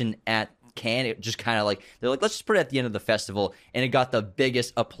selection at Cannes. It just kind of they're like, let's just put it at the end of the festival, and it got the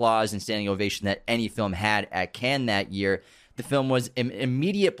biggest applause and standing ovation that any film had at Cannes that year. The film was an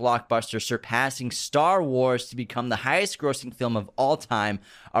immediate blockbuster, surpassing Star Wars to become the highest-grossing film of all time,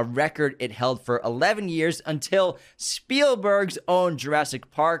 a record it held for 11 years until Spielberg's own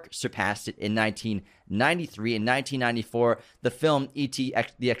Jurassic Park surpassed it in 1993. In 1994, the film E.T.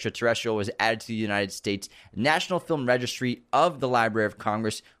 the Extraterrestrial was added to the United States National Film Registry of the Library of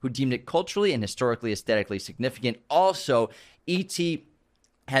Congress, who deemed it culturally and historically aesthetically significant. Also, E.T.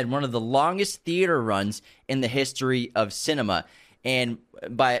 had one of the longest theater runs in the history of cinema, and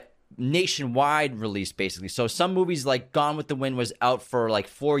by nationwide release, basically. So some movies like Gone with the Wind was out for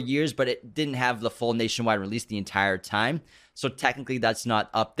 4 years, but it didn't have the full nationwide release the entire time. So technically that's not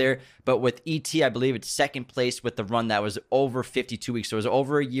up there. But with E.T., I believe it's second place with the run that was over 52 weeks. So it was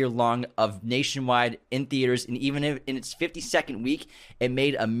over a year long of nationwide in theaters. And even in its 52nd week, it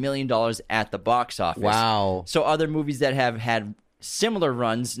made $1 million at the box office. Wow. So other movies that have had similar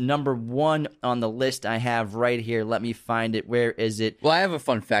runs, number one on the list I have right here. Let me find it. Where is it? Well, I have a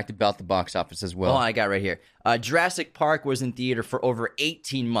fun fact about the box office as well. Oh, I got it right here. Jurassic Park was in theater for over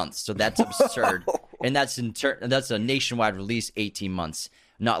 18 months, so that's absurd. And that's a nationwide release, 18 months,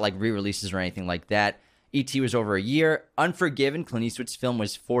 not like re-releases or anything like that. E.T. was over a year. Unforgiven, Clint Eastwood's film,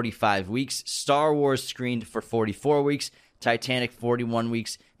 was 45 weeks. Star Wars screened for 44 weeks. Titanic, 41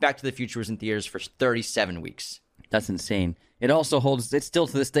 weeks. Back to the Future was in theaters for 37 weeks. That's insane. It still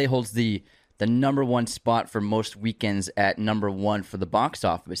to this day holds the number one spot for most weekends at number one for the box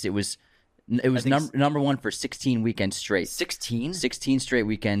office. It was number one for 16 weekends straight. 16? 16 straight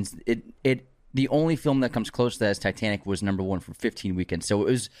weekends. The only film that comes close to that is Titanic, was number one for 15 weekends. So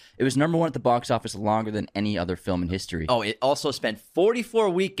it was number one at the box office longer than any other film in history. Oh, it also spent 44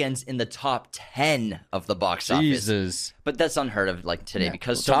 weekends in the top 10 of the box office. Jesus. But that's unheard of today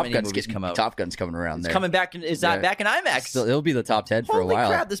because Well, so many movies come out. Top Gun's coming around there. It's coming back. Is that back in IMAX? Still, it'll be the top 10 for a while. Holy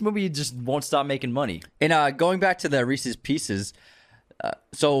crap, this movie just won't stop making money. And going back to the Reese's Pieces,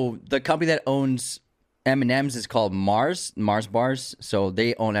 so the company that owns M&M's is called Mars Bars. So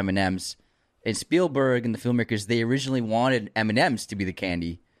they own M&M's. And Spielberg and the filmmakers, they originally wanted M&M's to be the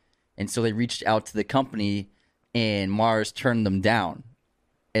candy. And so they reached out to the company, and Mars turned them down.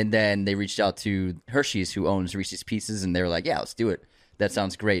 And then they reached out to Hershey's, who owns Reese's Pieces, and they were like, yeah, let's do it. That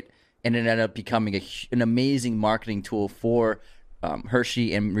sounds great. And it ended up becoming an amazing marketing tool for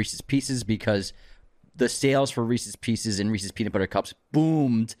Hershey and Reese's Pieces, because the sales for Reese's Pieces and Reese's Peanut Butter Cups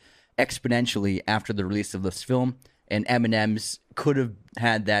boomed exponentially after the release of this film. And M&M's could have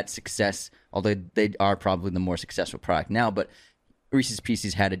had that success, although they are probably the more successful product now. But Reese's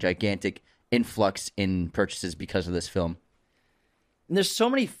Pieces had a gigantic influx in purchases because of this film. And there's so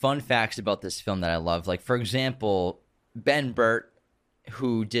many fun facts about this film that I love. Like, for example, Ben Burtt,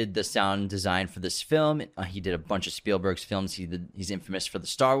 who did the sound design for this film, he did a bunch of Spielberg's films. He's infamous for the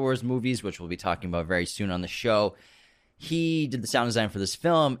Star Wars movies, which we'll be talking about very soon on the show. He did the sound design for this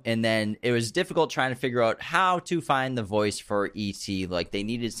film, and then it was difficult trying to figure out how to find the voice for E.T. Like, they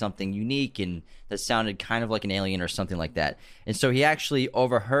needed something unique and that sounded kind of like an alien or something like that. And so he actually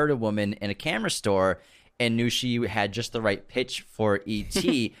overheard a woman in a camera store, and knew she had just the right pitch for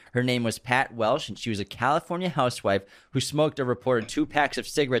E.T. Her name was Pat Welsh, and she was a California housewife who smoked a reported 2 packs of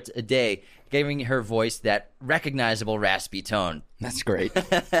cigarettes a day, giving her voice that recognizable raspy tone. That's great.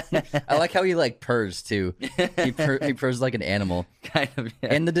 I like how he purrs too. He purrs like an animal. Kind of, yeah.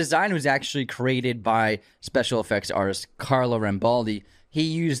 And the design was actually created by special effects artist Carlo Rambaldi. He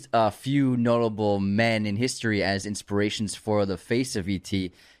used a few notable men in history as inspirations for the face of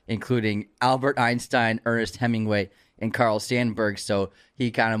E.T., including Albert Einstein, Ernest Hemingway, and Carl Sandburg. So he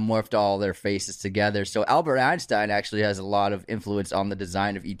kind of morphed all their faces together. So Albert Einstein actually has a lot of influence on the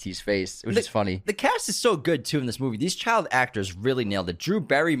design of E.T.'s face, which is funny. The cast is so good, too, in this movie. These child actors really nailed it. Drew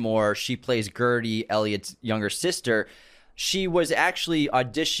Barrymore, she plays Gertie, Elliot's younger sister. She was actually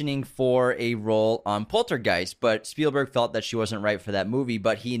auditioning for a role on Poltergeist, but Spielberg felt that she wasn't right for that movie,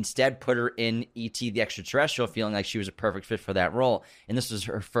 but he instead put her in E.T. the Extraterrestrial, feeling like she was a perfect fit for that role. And this was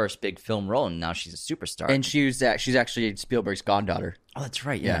her first big film role, and now she's a superstar. And she's actually Spielberg's goddaughter. Oh, that's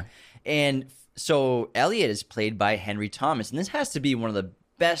right, yeah. And so Elliot is played by Henry Thomas, and this has to be one of the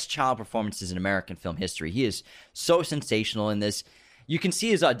best child performances in American film history. He is so sensational in this. You can see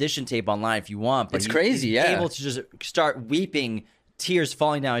his audition tape online if you want, but it's crazy, he's able to just start weeping, tears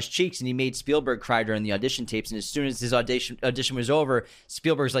falling down his cheeks, and he made Spielberg cry during the audition tapes. And as soon as his audition was over,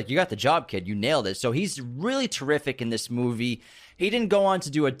 Spielberg's like, "You got the job, kid. You nailed it." So he's really terrific in this movie. He didn't go on to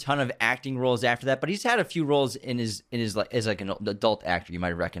do a ton of acting roles after that, but he's had a few roles in his as an adult actor you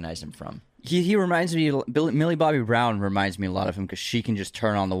might recognize him from. He reminds me, Millie Bobby Brown reminds me a lot of him because she can just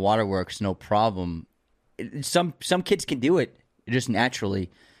turn on the waterworks, no problem. Some kids can do it just naturally,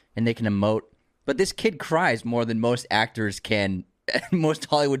 and they can emote. But this kid cries more than most actors can. Most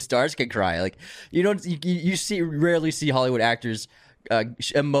Hollywood stars can cry. Like you rarely see Hollywood actors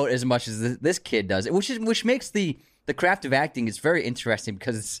emote as much as this kid does, which makes the craft of acting is very interesting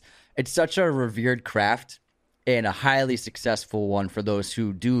because it's such a revered craft and a highly successful one for those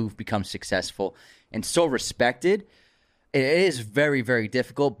who do become successful and so respected. It is very, very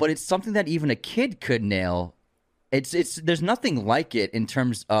difficult, but it's something that even a kid could nail. There's nothing like it in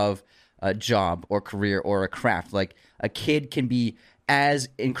terms of a job or career or a craft. Like a kid can be as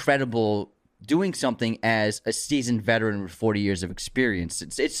incredible doing something as a seasoned veteran with 40 years of experience.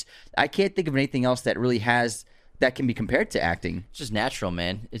 I can't think of anything else that really that can be compared to acting. It's just natural,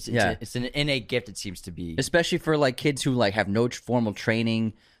 man. It's an innate gift, it seems to be. Especially for kids who have no formal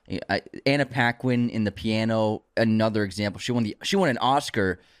training. Anna Paquin in the piano, another example. She won an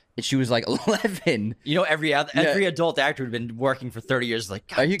Oscar. And she was 11. You know, every adult actor who'd been working for 30 years is like,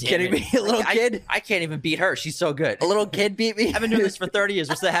 God, are you kidding me? A little kid? I can't even beat her. She's so good. A little kid beat me? I've been doing this for 30 years.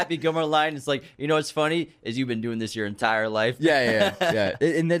 What's the Happy Gilmore line? It's like, you know what's funny? Is you've been doing this your entire life. Yeah.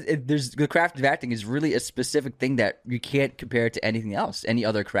 And there's the craft of acting is really a specific thing that you can't compare to anything else, any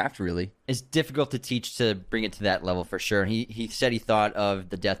other craft, really. It's difficult to teach to bring it to that level for sure. And he said he thought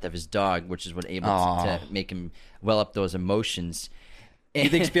of the death of his dog, which is what able to make him well up those emotions. You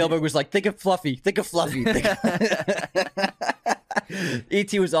think Spielberg was like, think of Fluffy.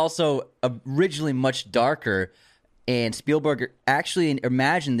 E.T. was also originally much darker, and Spielberg actually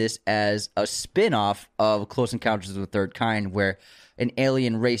imagined this as a spin-off of Close Encounters of the Third Kind, where this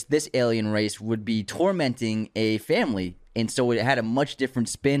alien race would be tormenting a family, and so it had a much different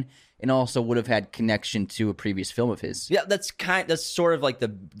spin, and also would have had connection to a previous film of his. Yeah, that's sort of like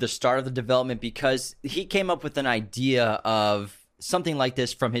the start of the development, because he came up with an idea of something like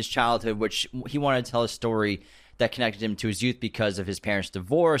this from his childhood, which he wanted to tell a story that connected him to his youth because of his parents'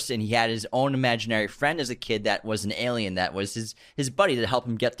 divorce, and he had his own imaginary friend as a kid that was an alien, that was his buddy to help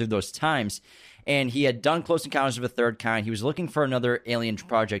him get through those times. And he had done Close Encounters of the Third Kind. He was looking for another alien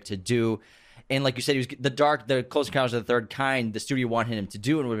project to do, and like you said, he was the Close Encounters of the Third Kind, the studio wanted him to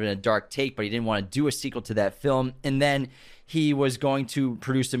do, and it would have been a dark take, but he didn't want to do a sequel to that film. And then he was going to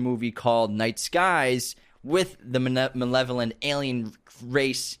produce a movie called Night Skies with the malevolent alien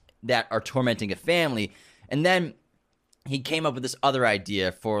race that are tormenting a family. And then he came up with this other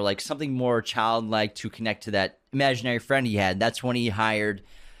idea for something more childlike to connect to that imaginary friend he had. That's when he hired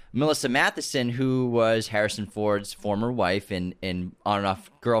Melissa Matheson, who was Harrison Ford's former wife and on and off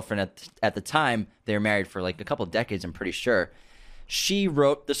girlfriend at the time. They were married for a couple of decades, I'm pretty sure. She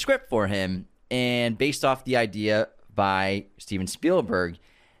wrote the script for him, and based off the idea by Steven Spielberg.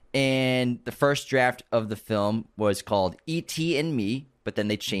 And the first draft of the film was called E.T. and Me, but then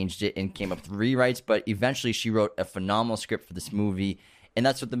they changed it and came up with rewrites. But eventually she wrote a phenomenal script for this movie, And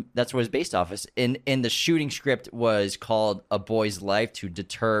that's what it's based off of. In the shooting script was called A Boy's Life to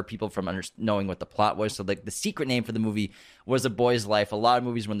deter people from knowing what the plot was. So like the secret name for the movie was A Boy's Life. A lot of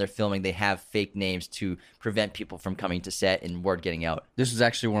movies when they're filming, they have fake names to prevent people from coming to set and word getting out. This was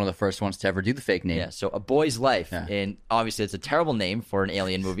actually one of the first ones to ever do the fake name. Yeah, so A Boy's Life. Yeah. And obviously it's a terrible name for an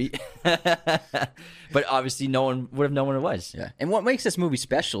alien movie. But obviously no one would have known what it was. Yeah. And what makes this movie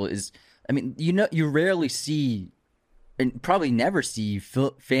special is, I mean, you rarely see and probably never see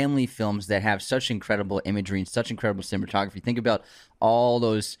family films that have such incredible imagery and such incredible cinematography. Think about all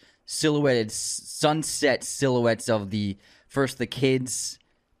those silhouetted sunset silhouettes of the kids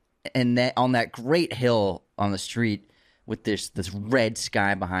and that on that great hill on the street with this red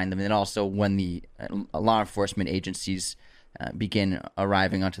sky behind them. And then also when the law enforcement agencies begin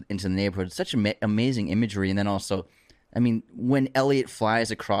arriving into the neighborhood. Such amazing imagery. And then also, I mean, when Elliot flies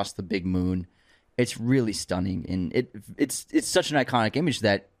across the big moon, it's really stunning, and it's such an iconic image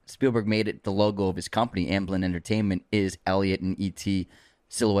that Spielberg made it the logo of his company. Amblin Entertainment is Elliot and E.T.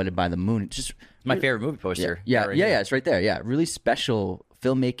 silhouetted by the moon. It's just my favorite movie poster. Yeah, it's right there. Yeah, really special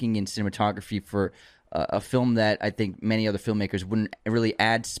filmmaking and cinematography for a film that I think many other filmmakers wouldn't really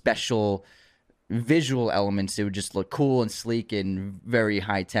add special visual elements. It would just look cool and sleek and very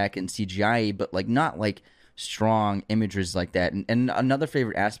high tech and CGI, but like not like strong images like that. And another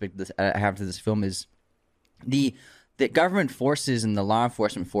favorite aspect that I have to this film is the government forces and the law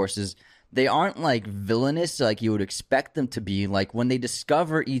enforcement forces. They aren't like villainous like you would expect them to be. Like when they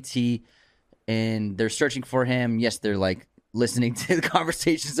discover E.T. and they're searching for him, yes, they're like listening to the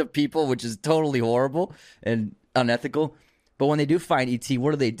conversations of people, which is totally horrible and unethical. But when they do find E.T.,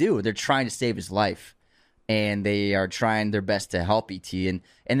 what do? They're trying to save his life. And they are trying their best to help E.T. And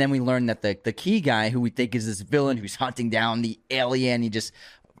then we learn that the key guy, who we think is this villain who's hunting down the alien, he just,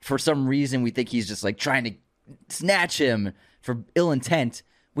 for some reason, we think he's just like trying to snatch him for ill intent.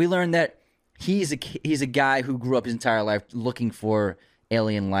 We learn that he's a guy who grew up his entire life looking for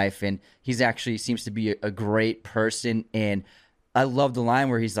alien life, and he's actually seems to be a great person. And I love the line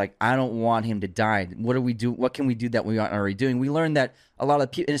where he's like, I don't want him to die. What do we do? What can we do that we aren't already doing? We learned that a lot of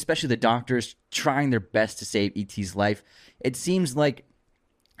people, and especially the doctors, trying their best to save E.T.'s life. It seems like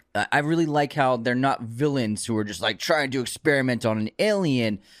I really like how they're not villains who are just like trying to experiment on an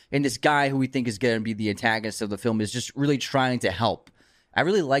alien. And this guy who we think is going to be the antagonist of the film is just really trying to help. I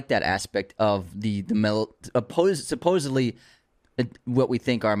really like that aspect of the supposedly what we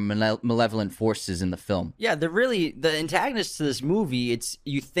think are malevolent forces in the film. Yeah, they're really the antagonists to this movie.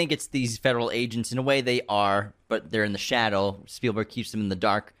 You think it's these federal agents. In a way, they are, but they're in the shadow. Spielberg keeps them in the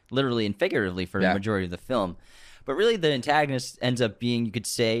dark, literally and figuratively, for the majority of the film. But really, the antagonist ends up being, you could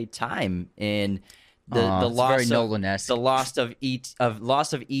say, time and the loss of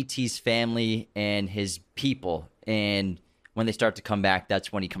E.T.'s family and his people. And when they start to come back,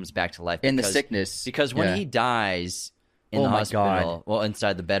 that's when he comes back to life. And the sickness, because when he dies in the hospital, well,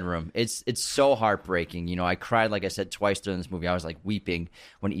 inside the bedroom, it's so heartbreaking. You know, I cried, like I said, twice during this movie. I was like weeping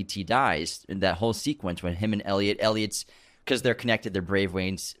when E.T. dies. And that whole sequence when him and Elliot's, because they're connected, their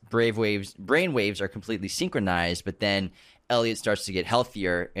brainwaves are completely synchronized. But then Elliot starts to get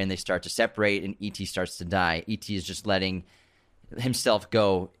healthier, and they start to separate, and E.T. starts to die. E.T. is just letting himself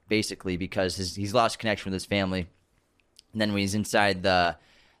go, basically, because he's lost connection with his family. And then when he's inside the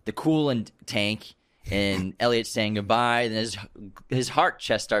coolant tank, and Elliot's saying goodbye, and his heart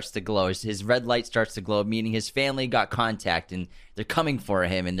chest starts to glow. His red light starts to glow, meaning his family got contact, and they're coming for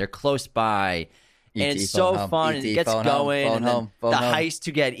him, and they're close by. And it's so fun, and it gets going, and the heist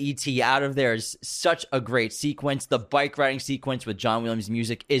to get E.T. out of there is such a great sequence. The bike riding sequence with John Williams'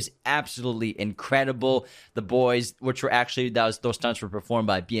 music is absolutely incredible. The boys, which were actually, those stunts were performed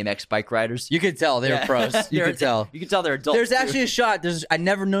by BMX bike riders. You could tell they were pros. You could tell they're adults. There's actually a shot. I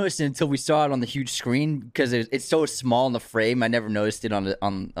never noticed it until we saw it on the huge screen because it's so small in the frame. I never noticed it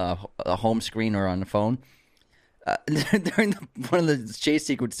on a home screen or on the phone. During one of the chase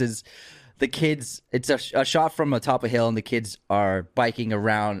sequences, the kids, it's a shot from atop a hill, and the kids are biking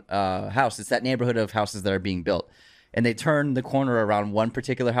around a house. It's that neighborhood of houses that are being built. And they turn the corner around one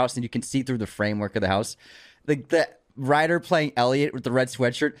particular house, and you can see through the framework of the house. The rider playing Elliot with the red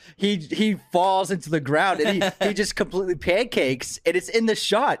sweatshirt, he falls into the ground, and he just completely pancakes, and it's in the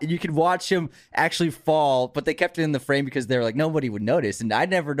shot, and you can watch him actually fall, but they kept it in the frame because they were like, nobody would notice. And I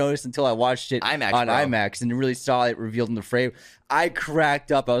never noticed until I watched it on IMAX and really saw it revealed in the frame. I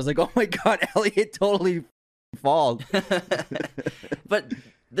cracked up. I was like, oh my God, Elliot totally falls. But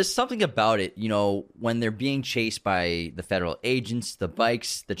there's something about it, you know, when they're being chased by the federal agents, the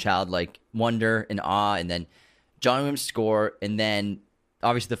bikes, the childlike wonder and awe, and then John Williams' score, and then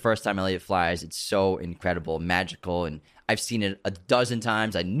Obviously, the first time Elliot flies, it's so incredible, magical, and I've seen it a dozen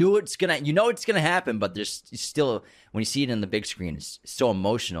times. I knew it's gonna happen, but there's still, when you see it on the big screen, it's so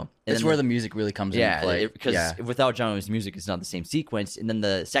emotional. And That's where the music really comes into play. Because without John Williams' music, it's not the same sequence. And then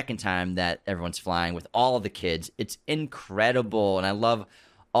the second time that everyone's flying with all of the kids, it's incredible, and I love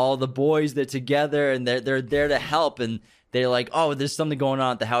all the boys that are together, and they're there to help, and they're like, oh, there's something going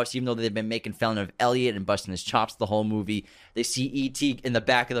on at the house, even though they've been making fun of Elliot and busting his chops the whole movie. They see E.T. in the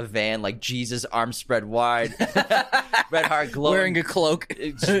back of the van, like Jesus, arms spread wide, red heart glowing. Wearing a cloak.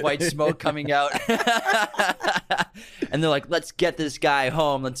 White smoke coming out. And they're like, let's get this guy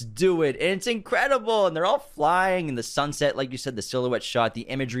home. Let's do it. And it's incredible. And they're all flying in the sunset. Like you said, the silhouette shot, the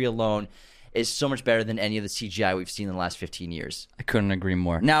imagery alone is so much better than any of the CGI we've seen in the last 15 years. I couldn't agree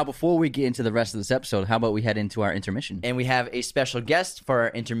more. Now, before we get into the rest of this episode, how about we head into our intermission? And we have a special guest for our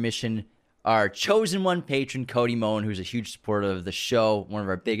intermission, our chosen one patron, Cody Moen, who's a huge supporter of the show, one of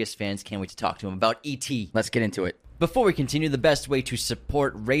our biggest fans. Can't wait to talk to him about E.T. Let's get into it. Before we continue, the best way to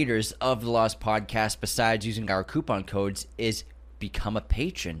support Raiders of the Lost podcast, besides using our coupon codes, is become a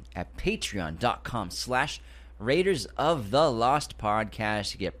patron at patreon.com/Raiders of the Lost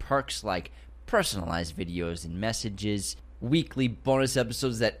podcast. You get perks like personalized videos and messages, weekly bonus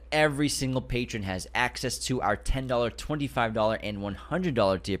episodes that every single patron has access to. Our $10, $25, and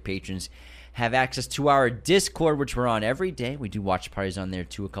 $100 tier patrons have access to our Discord, which we're on every day. We do watch parties on there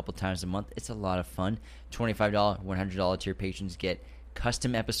too a couple times a month. It's a lot of fun. $25, $100 tier patrons get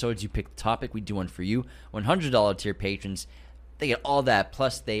custom episodes. You pick the topic, we do one for you. $100 tier patrons, they get all that,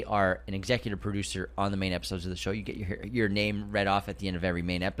 plus they are an executive producer on the main episodes of the show. You get your name read off at the end of every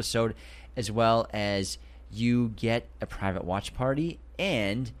main episode, as well as you get a private watch party,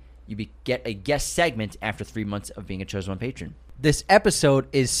 and you get a guest segment after 3 months of being a chosen one patron. This episode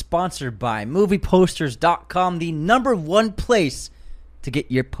is sponsored by MoviePosters.com, the #1 place to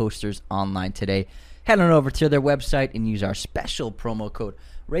get your posters online today. Head on over to their website and use our special promo code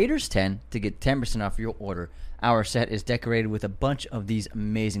Raiders10 to get 10% off your order. Our set is decorated with a bunch of these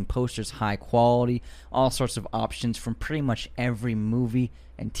amazing posters, high quality, all sorts of options from pretty much every movie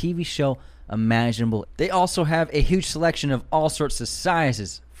and TV show imaginable. They also have a huge selection of all sorts of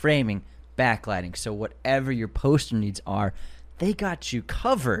sizes, framing, backlighting. So whatever your poster needs are, they got you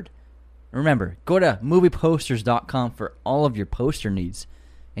covered. Remember, go to movieposters.com for all of your poster needs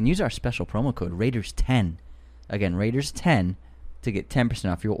and use our special promo code Raiders10. Again, Raiders10 to get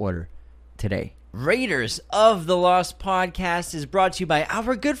 10% off your order today. Raiders of the Lost podcast is brought to you by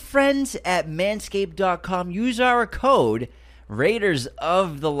our good friends at manscaped.com. Use our code Raiders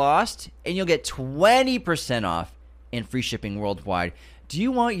of the Lost and you'll get 20% off and free shipping worldwide. Do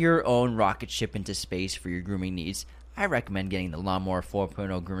you want your own rocket ship into space for your grooming needs? I recommend getting the Lawnmower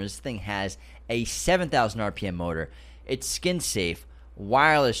 4.0 groomer. This thing has a 7,000 RPM motor. It's skin safe,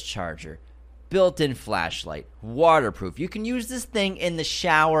 wireless charger, built-in flashlight, waterproof. You can use this thing in the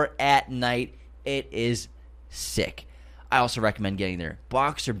shower at night. It is sick. I also recommend getting their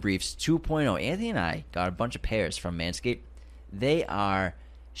Boxer Briefs 2.0. Anthony and I got a bunch of pairs from Manscaped. They are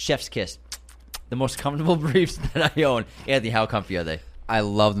chef's kiss. The most comfortable briefs that I own. Anthony, how comfy are they? I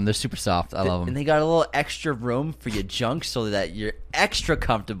love them. They're super soft. I love them. And they got a little extra room for your junk so that you're extra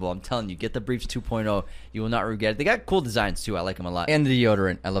comfortable. I'm telling you, get the Briefs 2.0. You will not regret it. They got cool designs, too. I like them a lot. And the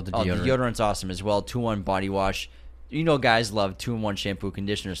deodorant. I love the deodorant. The deodorant's awesome as well. 2-in-1 body wash. You know guys love 2-in-1 shampoo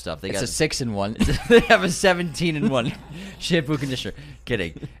conditioner stuff. It's a 6-in-1. They have a 17-in-1 shampoo conditioner.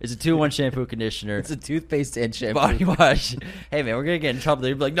 Kidding. It's a 2-in-1 shampoo conditioner. It's a toothpaste and shampoo. Body wash. Hey, man, we're going to get in trouble.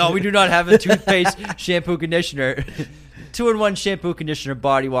 They'd be like, no, we do not have a toothpaste shampoo conditioner. 2-in-1 shampoo, conditioner,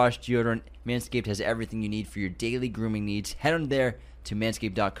 body wash, deodorant. Manscaped has everything you need for your daily grooming needs. Head on there to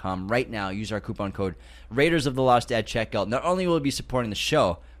manscaped.com right now. Use our coupon code Raiders of the Lost at checkout. Not only will it be supporting the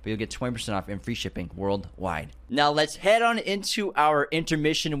show, but you'll get 20% off and free shipping worldwide. Now let's head on into our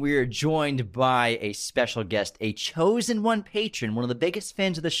intermission. We are joined by a special guest, a chosen one patron, one of the biggest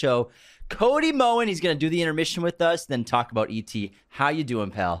fans of the show, Cody Moen. He's going to do the intermission with us, then talk about E.T. How you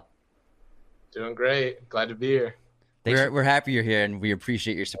doing, pal? Doing great. Glad to be here. We're happy you're here, and we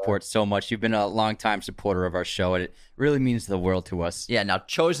appreciate your support so much. You've been a long-time supporter of our show, and it really means the world to us. Yeah, now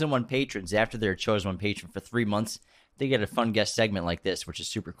chosen one patrons, after they're chosen one patron for 3 months, they get a fun guest segment like this, which is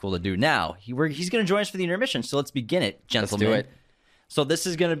super cool to do. Now, he's going to join us for the intermission, so let's begin it, gentlemen. Let's do it. So this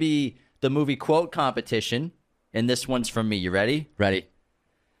is going to be the movie quote competition, and this one's from me. You ready? Ready.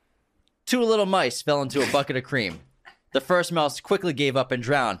 2 little mice fell into a bucket of cream. The first mouse quickly gave up and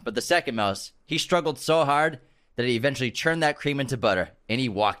drowned, but the second mouse, he struggled so hard that he eventually churned that cream into butter, and he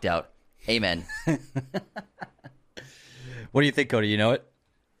walked out. Amen. What do you think, Cody? You know it?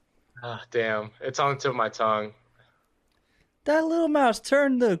 Ah, damn. It's on the tip of my tongue. That little mouse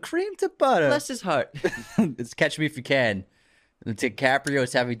turned the cream to butter. Bless his heart. It's Catch Me If You Can. And DiCaprio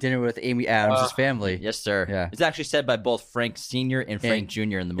is having dinner with Amy Adams' family. Yes, sir. Yeah. It's actually said by both Frank Sr. and Frank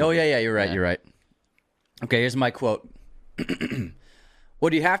Jr. in the movie. Oh, yeah, you're right, you're right. Okay, here's my quote.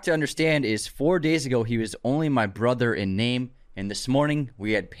 What you have to understand is 4 days ago, he was only my brother in name, and this morning,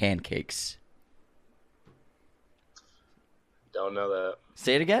 we had pancakes. Don't know that.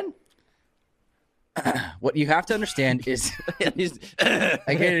 Say it again? What you have to understand is... I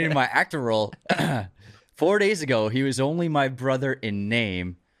get it in my actor role. 4 days ago, he was only my brother in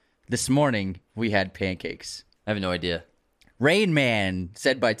name. This morning, we had pancakes. I have no idea. Rain Man,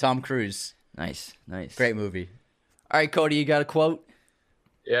 said by Tom Cruise. Nice. Great movie. All right, Cody, you got a quote?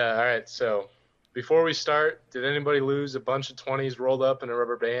 Yeah, all right. So before we start, did anybody lose a bunch of 20s rolled up in a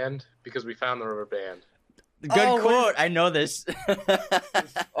rubber band? Because we found the rubber band. Good quote. I know this.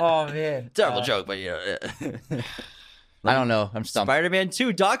 Oh, man. Terrible joke, but yeah. I don't know. I'm stumped. Spider-Man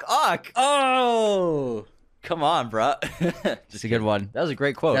 2, Doc Ock. Oh! Come on, bro. It's a good one. That was a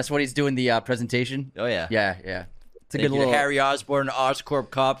great quote. That's what he's doing the presentation? Oh, yeah. Yeah. It's a Thank good you to little... Harry Osborn,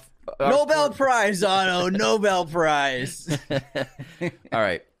 Oscorp Cop. Nobel Prize, Otto. Nobel Prize. All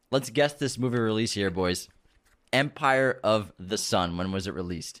right. Let's guess this movie release here, boys. Empire of the Sun. When was it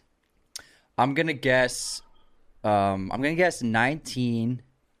released? I'm gonna guess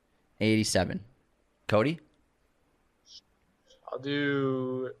 1987. Cody? I'll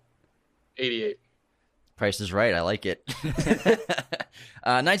do 88. Price is right. I like it.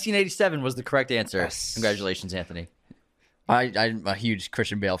 1987 was the correct answer. Yes. Congratulations, Anthony. I'm a huge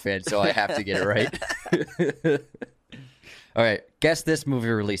Christian Bale fan, so I have to get it right. All right. Guess this movie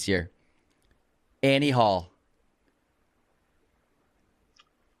release year. Annie Hall.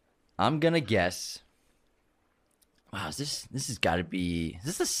 I'm going to guess. Wow, this has got to be...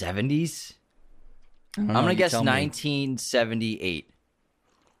 Is this the 70s? I'm going to guess 1978.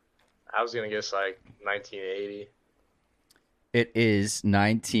 I was going to guess like 1980. It is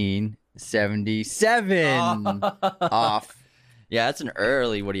 1977. Off. Yeah, that's an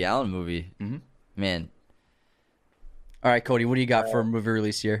early Woody Allen movie. Mm-hmm. Man. All right, Cody, what do you got for a movie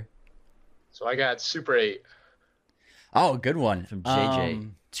release year? So I got Super 8. Oh, good one. From JJ.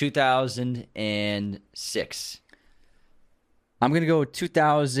 2006. I'm going to go with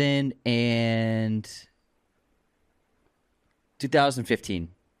 2015.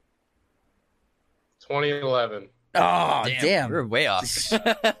 2011. Oh, damn. We're way off.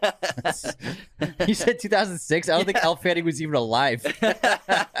 You said 2006? I don't think Elle Fanning was even alive.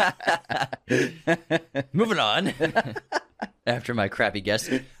 Moving on. After my crappy guess.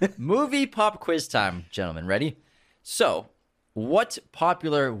 Movie pop quiz time, gentlemen. Ready? So, what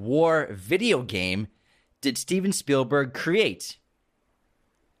popular war video game did Steven Spielberg create?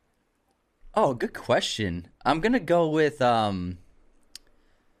 Oh, good question. I'm going to go with Band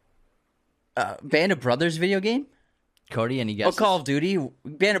of Brothers video game. Cody, any guesses? Oh, Call of Duty.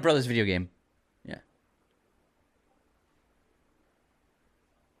 Band of Brothers video game. Yeah.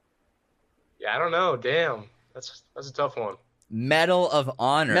 Yeah, I don't know. Damn. That's a tough one. Medal of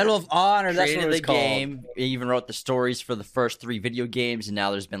Honor. Medal of Honor. That's Created what it was the called. game. He even wrote the stories for the first 3 video games, and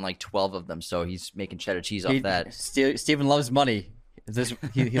now there's been like 12 of them. So he's making cheddar cheese off that. Steven loves money.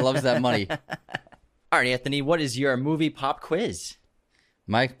 He loves that money. All right, Anthony, what is your movie pop quiz?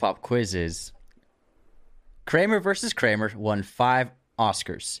 My pop quiz is Kramer versus Kramer won 5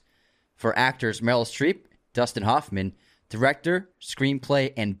 Oscars for actors Meryl Streep, Dustin Hoffman, director,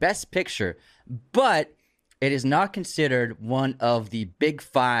 screenplay, and best picture, but it is not considered one of the big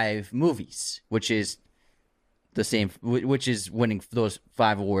 5 movies, which is the same, which is winning those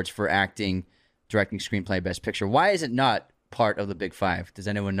 5 awards for acting, directing, screenplay, best picture. Why is it not part of the big 5? Does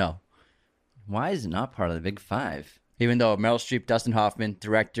anyone know? Why is it not part of the big 5? Even though Meryl Streep, Dustin Hoffman,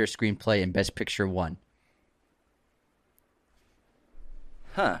 director, screenplay, and best picture won.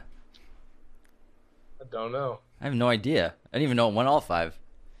 Huh. I don't know. I have no idea. I didn't even know it won all 5.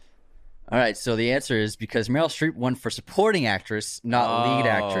 All right, so the answer is because Meryl Streep won for supporting actress, not lead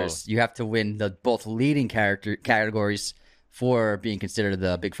actress. You have to win the both leading character categories for being considered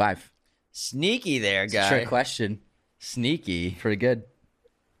the big 5. Sneaky there, guy. Trick question. Sneaky. Pretty good.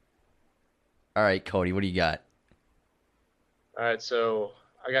 All right, Cody, what do you got? All right, so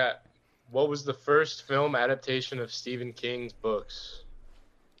I got, what was the first film adaptation of Stephen King's books?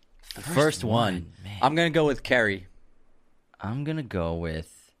 The first one. Man. I'm going to go with Carrie. I'm going to go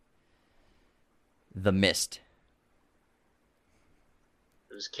with The Mist.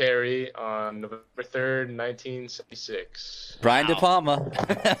 It was Carrie on November 3rd, 1976. Brian De Palma.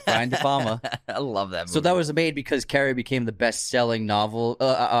 Brian De Palma. I love that movie. So that was made because Carrie became the best-selling novel,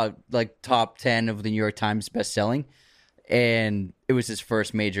 like top 10 of the New York Times best-selling. and it was his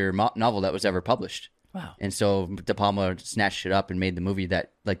first major novel that was ever published. Wow. And so De Palma snatched it up and made the movie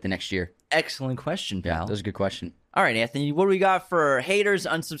that the next year. Excellent question, pal. That was a good question. All right, Anthony, what do we got for haters,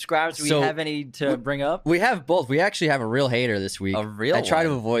 unsubscribes? Do we have any to bring up? We have both. We actually have a real hater this week. A real I try one?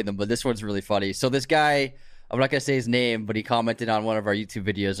 to avoid them, but this one's really funny. So this guy, I'm not going to say his name, but he commented on one of our YouTube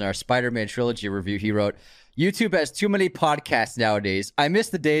videos in our Spider-Man trilogy review. He wrote, YouTube has too many podcasts nowadays. I miss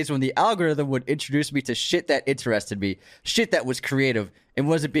the days when the algorithm would introduce me to shit that interested me, shit that was creative, and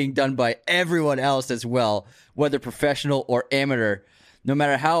wasn't being done by everyone else as well, whether professional or amateur. No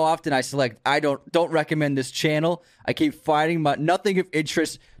matter how often I select, I don't recommend this channel. I keep finding nothing of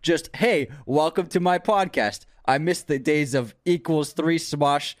interest. Just, hey, welcome to my podcast. I miss the days of equals 3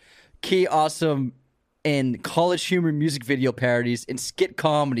 Smosh, Key Awesome, and college humor music video parodies and skit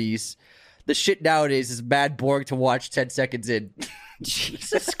comedies. The shit nowadays is mad boring to watch 10 seconds in.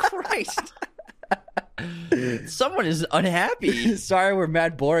 Jesus Christ. Someone is unhappy. Sorry, we're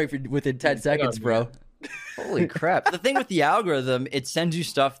mad boring within 10 seconds, bro. Holy crap. The thing with the algorithm, it sends you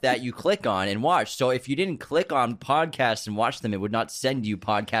stuff that you click on and watch. So if you didn't click on podcasts and watch them, it would not send you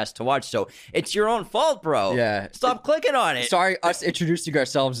podcasts to watch. So it's your own fault, bro. Yeah. Stop clicking on it. Sorry, us introducing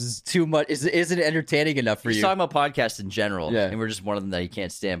ourselves is too much. Isn't entertaining enough for He's you? talking about podcasts in general, Yeah. and we're just one of them that you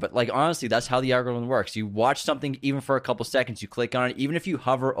can't stand. But, like, honestly, that's how the algorithm works. You watch something even for a couple seconds, you click on it. Even if you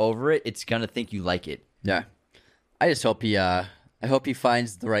hover over it, it's going to think you like it. Yeah. I just hope I hope he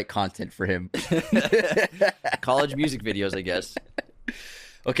finds the right content for him. College music videos, I guess.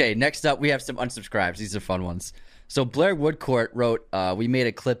 Okay, next up, we have some unsubscribes. These are fun ones. So Blair Woodcourt wrote, we made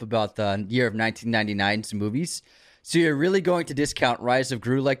a clip about the year of 1999's movies. So you're really going to discount Rise of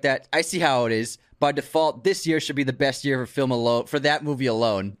Gru like that? I see how it is. By default, this year should be the best year for film alone, for that movie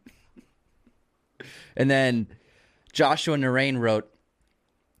alone. And then Joshua Narain wrote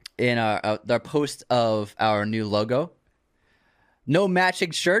in our post of our new logo, no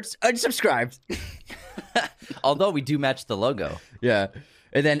matching shirts, unsubscribed. Although we do match the logo. Yeah.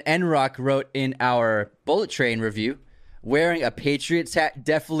 And then Enrock wrote in our Bullet Train review, wearing a Patriots hat,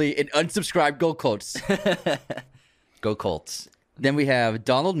 definitely an unsubscribed. Go Colts. Go Colts. Then we have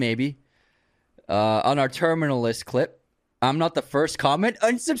Donald Maybe on our terminal list clip. I'm not the first comment,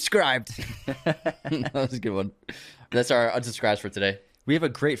 unsubscribed. That was a good one. That's our unsubscribes for today. We have a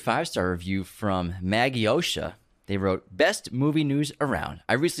great 5-star review from Maggie Osha. They wrote, best movie news around.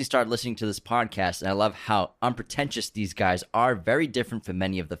 I recently started listening to this podcast, and I love how unpretentious these guys are. Very different from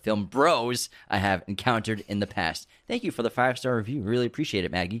many of the film bros I have encountered in the past. Thank you for the 5-star review. Really appreciate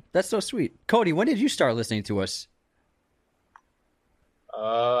it, Maggie. That's so sweet. Cody, when did you start listening to us?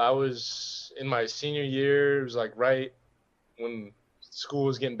 I was in my senior year. It was like right when school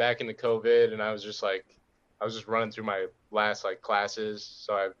was getting back into COVID, and I was just running through my last classes.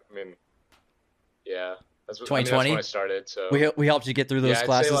 So I mean, yeah. That's 2020? that's when I started. So We helped you get through those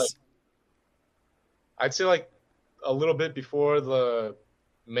classes? I'd say a little bit before the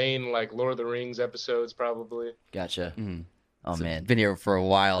main Lord of the Rings episodes, probably. Gotcha. Mm-hmm. Oh, man. Been here for a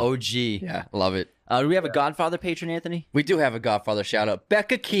while. OG. Yeah, love it. Do we have a Godfather patron, Anthony? We do have a Godfather shout out.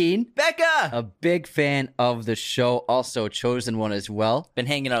 Becca Keene. Becca! A big fan of the show. Also chosen one as well. Been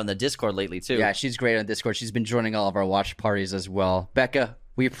hanging out on the Discord lately, too. Yeah, she's great on Discord. She's been joining all of our watch parties as well. Becca,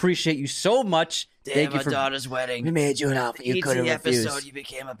 we appreciate you so much. Thank you for daughter's wedding. We made you an offer you couldn't refuse. you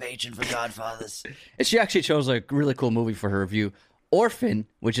became a patron for Godfathers. And she actually chose a really cool movie for her review. Orphan,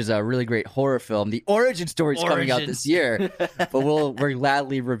 which is a really great horror film. The origin story is coming out this year, but we'll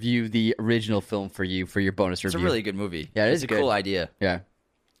gladly review the original film for you for your bonus review. It's a really good movie. Yeah, it's is a good. cool idea. Yeah.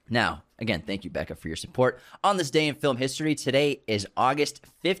 Now, again, thank you, Becca, for your support. On this day in film history, today is August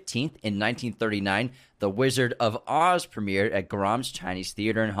 15th in 1939. The Wizard of Oz premiered at Graham's Chinese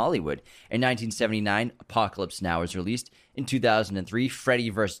Theater in Hollywood. In 1979, Apocalypse Now is released. In 2003, Freddy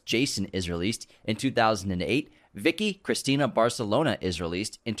vs. Jason is released. In 2008, Vicky Cristina Barcelona is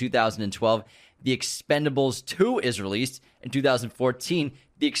released. In 2012, The Expendables 2 is released. In 2014,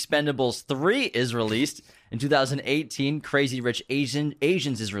 The Expendables 3 is released. In 2018, Crazy Rich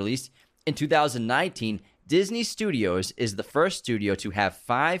Asians is released. In 2019, Disney Studios is the first studio to have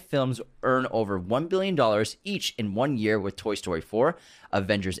 5 films earn over $1 billion each in 1 year with Toy Story 4,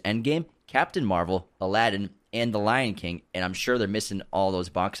 Avengers Endgame, Captain Marvel, Aladdin, and The Lion King. And I'm sure they're missing all those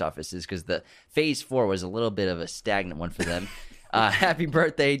box offices because the Phase 4 was a little bit of a stagnant one for them. Happy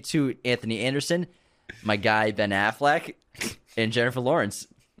birthday to Anthony Anderson, my guy Ben Affleck, and Jennifer Lawrence.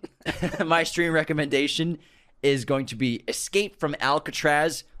 My stream recommendation is going to be Escape from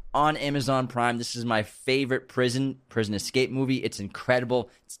Alcatraz on Amazon Prime. This is my favorite prison escape movie. It's incredible.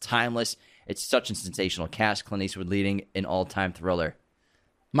 It's timeless. It's such a sensational cast. Clint Eastwood leading an all-time thriller.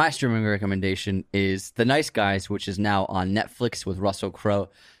 My streaming recommendation is The Nice Guys, which is now on Netflix with Russell Crowe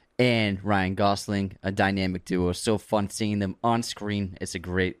and Ryan Gosling, a dynamic duo. So fun seeing them on screen. It's a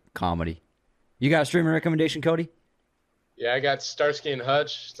great comedy. You got a streaming recommendation, Cody? Yeah, I got Starsky and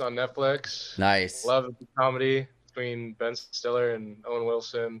Hutch. It's on Netflix. Nice. Love the comedy between Ben Stiller and Owen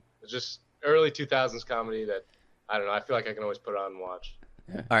Wilson. It's just early 2000s comedy that, I don't know, I feel like I can always put on and watch.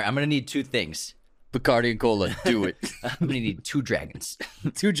 All right, I'm going to need two things. Bacardi and Cola, do it. I'm going to need two dragons.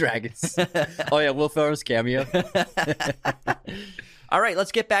 Two dragons. Oh, yeah, Will Ferrell's cameo. All right,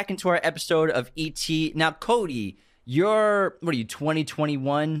 let's get back into our episode of E.T. Now, Cody, you're, 20,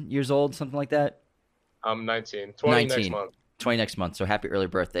 21 years old, something like that? I'm 19. 20 next month. 20 next month, so happy early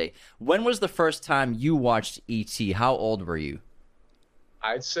birthday. When was the first time you watched E.T.? How old were you?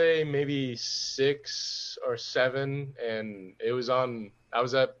 I'd say maybe 6 or 7, and it was on, I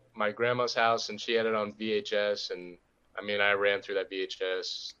was at my grandma's house, and she had it on VHS, and I mean, I ran through that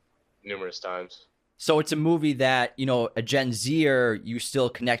VHS numerous times. So it's a movie that, a Gen Zer you still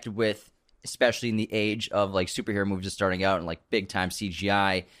connected with, especially in the age of like superhero movies just starting out and like big time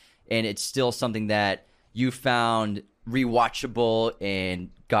CGI, and it's still something that you found rewatchable and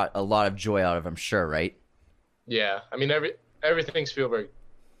got a lot of joy out of, I'm sure, right? Yeah, I mean, everything Spielberg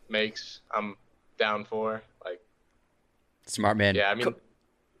makes, I'm down for. Like, smart man. Yeah, I mean,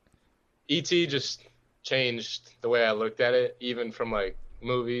 E.T. just changed the way I looked at it, even from like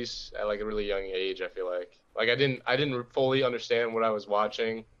movies at like a really young age. I feel like I didn't fully understand what I was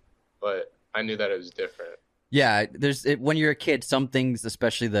watching, but I knew that it was different. Yeah, when you're a kid, some things,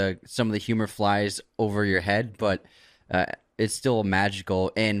 especially some of the humor flies over your head, but it's still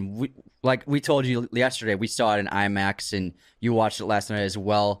magical. And we told you yesterday, we saw it in IMAX, and you watched it last night as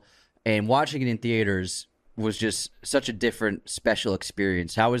well. And watching it in theaters was just such a different, special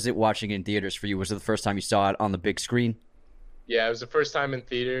experience. How was it watching it in theaters for you? Was it the first time you saw it on the big screen? Yeah, it was the first time in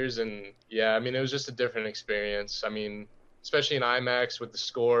theaters, and yeah, I mean, it was just a different experience. I mean, especially in IMAX with the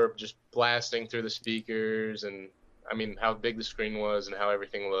score just blasting through the speakers, and I mean, how big the screen was and how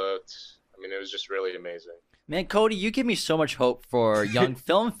everything looked. I mean, it was just really amazing. Man, Cody, you give me so much hope for young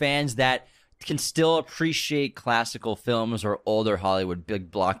film fans that can still appreciate classical films or older Hollywood big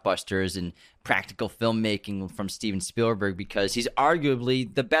blockbusters and practical filmmaking from Steven Spielberg, because he's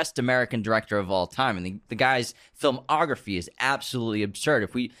arguably the best American director of all time. And the guy's filmography is absolutely absurd.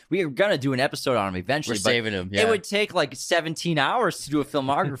 If we are going to do an episode on him eventually, we're saving him. Yeah. It would take like 17 hours to do a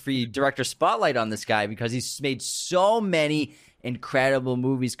filmography director spotlight on this guy, because he's made so many incredible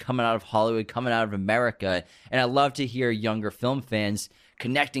movies coming out of Hollywood, coming out of America. And I love to hear younger film fans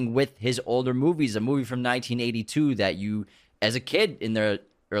connecting with his older movies, a movie from 1982 that you, as a kid in the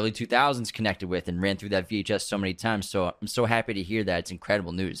early 2000s, connected with and ran through that VHS so many times. So I'm so happy to hear that. It's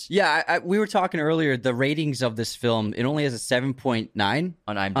incredible news. Yeah, we were talking earlier, the ratings of this film, it only has a 7.9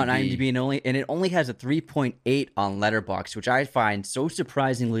 on IMDb, and it only has a 3.8 on Letterboxd, which I find so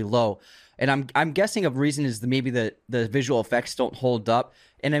surprisingly low. And I'm guessing a reason is maybe the visual effects don't hold up.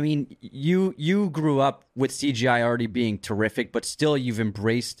 And I mean, you grew up with CGI already being terrific, but still you've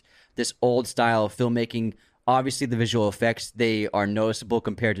embraced this old style of filmmaking. Obviously, the visual effects, they are noticeable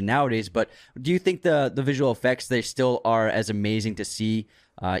compared to nowadays. But do you think the visual effects, they still are as amazing to see,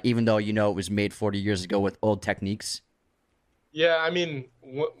 even though it was made 40 years ago with old techniques? Yeah, I mean,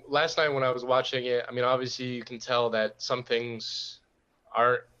 last night when I was watching it, I mean, obviously you can tell that some things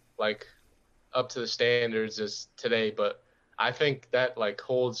aren't like up to the standards as today, but I think that like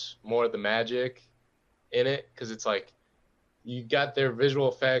holds more of the magic in it, because it's like you got their visual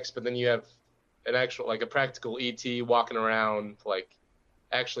effects, but then you have an actual, like a practical ET walking around, like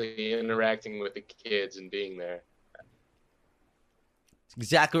actually interacting with the kids and being there.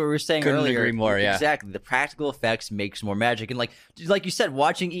 Exactly what we were saying Couldn't earlier. agree more, yeah. Exactly. The practical effects makes more magic. And like you said,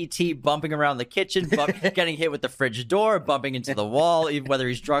 watching E.T. bumping around the kitchen, getting hit with the fridge door, bumping into the wall, even whether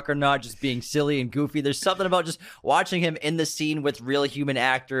he's drunk or not, just being silly and goofy. There's something about just watching him in the scene with real human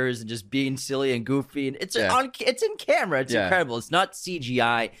actors and just being silly and goofy. And it's in camera. It's incredible. It's not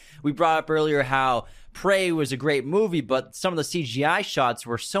CGI. We brought up earlier how Prey was a great movie, but some of the CGI shots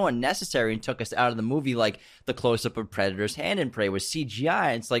were so unnecessary and took us out of the movie, like the close-up of Predator's hand in Prey was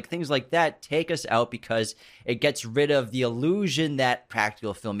CGI. It's like things like that take us out because it gets rid of the illusion that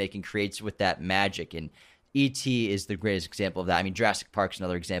practical filmmaking creates with that magic. And E.T. is the greatest example of that. I mean, Jurassic Park's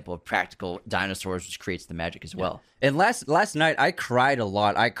another example of practical dinosaurs, which creates the magic as well. And last night, I cried a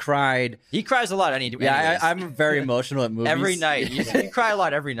lot. He cries a lot. I'm very emotional at movies. Every night. You cry a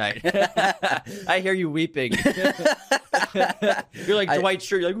lot every night. I hear you weeping. You're like Dwight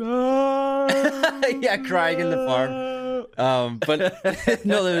Schrute. You're like, yeah, crying in the farm. But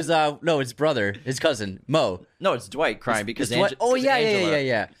no, there was no, his brother, his cousin, Mo. No, it's Dwight crying because Dwight. Oh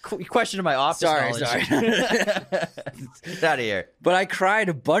yeah. You questioned my office Sorry. knowledge. Get out of here. But I cried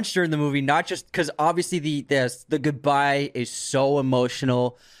a bunch during the movie, not just because obviously the goodbye is so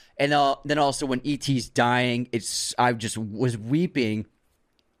emotional, and then also when E.T.'s dying, I just was weeping,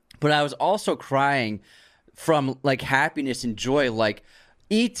 but I was also crying from like happiness and joy, like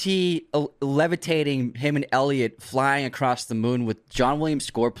E.T. levitating, him and Elliot flying across the moon with John Williams'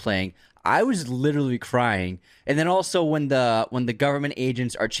 score playing. I was literally crying. And then also when the government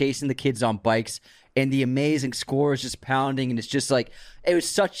agents are chasing the kids on bikes and the amazing score is just pounding, and it's just like it was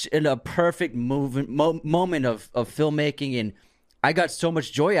such a perfect moment of filmmaking, and I got so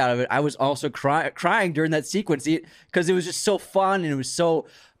much joy out of it. I was also crying during that sequence because it was just so fun, and it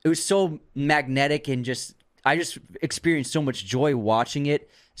was so magnetic, and I just experienced so much joy watching it,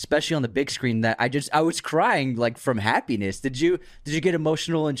 especially on the big screen, that I was crying like from happiness. Did you get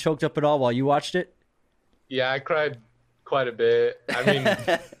emotional and choked up at all while you watched it? Yeah, I cried quite a bit. I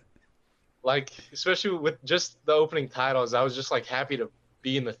mean, like, especially with just the opening titles, I was just like happy to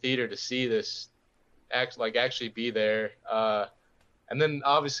be in the theater to see this actually be there. And then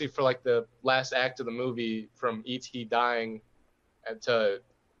obviously for like the last act of the movie, from E.T. dying to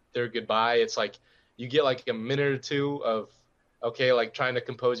their goodbye, it's like you get like a minute or two of, okay, like trying to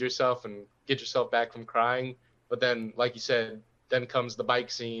compose yourself and get yourself back from crying. But then, like you said, then comes the bike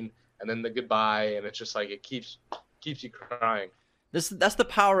scene and then the goodbye, and it's just like it keeps you crying. That's the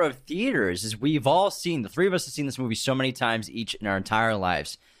power of theaters. Is we've all seen, the three of us have seen this movie so many times each in our entire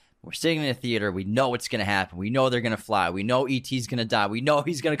lives. We're sitting in a theater. We know what's going to happen. We know they're going to fly. We know E.T.'s going to die. We know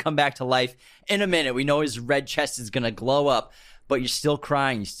he's going to come back to life in a minute. We know his red chest is going to glow up. But you're still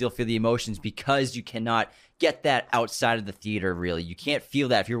crying. You still feel the emotions because you cannot get that outside of the theater, really. You can't feel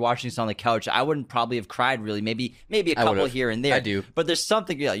that. If you're watching this on the couch, I wouldn't probably have cried, really. Maybe a couple here and there. I do. But there's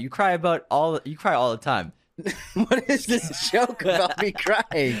something, you cry all the time. What is this joke about me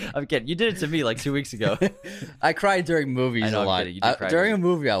crying? I'm kidding. You did it to me like 2 weeks ago. I cried during movies I know, a I'm lot. kidding. You do cry during a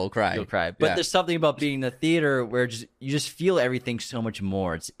movie, I will cry. You'll cry. But there's something about being in the theater where you just feel everything so much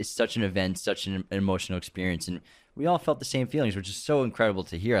more. It's such an event, such an emotional experience. And we all felt the same feelings, which is so incredible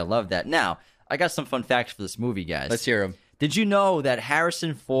to hear. I love that. Now, I got some fun facts for this movie, guys. Let's hear them. Did you know that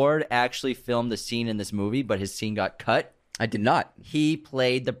Harrison Ford actually filmed the scene in this movie, but his scene got cut? I did not. He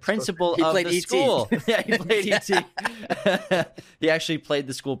played the principal of the E.T. school. Yeah, he played E.T. He actually played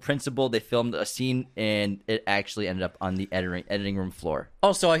the school principal. They filmed a scene, and it actually ended up on the editing room floor.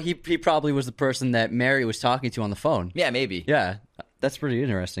 Also, he probably was the person that Mary was talking to on the phone. Yeah, maybe. Yeah, that's pretty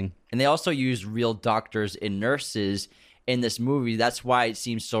interesting. And they also used real doctors and nurses in this movie. That's why it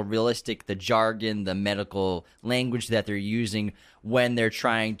seems so realistic, the jargon, the medical language that they're using when they're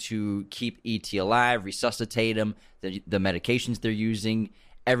trying to keep E.T. alive, resuscitate him, the medications they're using,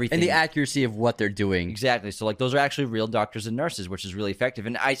 everything. And the accuracy of what they're doing. Exactly. So, like, those are actually real doctors and nurses, which is really effective.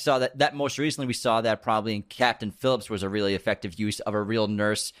 And I saw that most recently we saw that probably in Captain Phillips was a really effective use of a real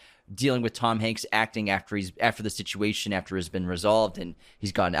nurse dealing with Tom Hanks acting after the situation has been resolved and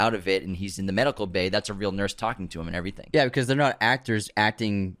he's gotten out of it and he's in the medical bay. That's a real nurse talking to him and everything. Yeah, because they're not actors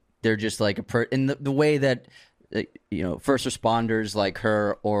acting. They're just like in the way that first responders like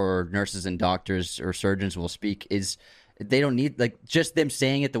her or nurses and doctors or surgeons will speak is they don't need like just them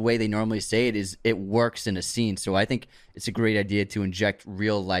saying it the way they normally say it works in a scene. So I think it's a great idea to inject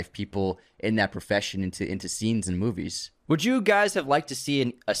real life people in that profession into scenes and movies. Would you guys have liked to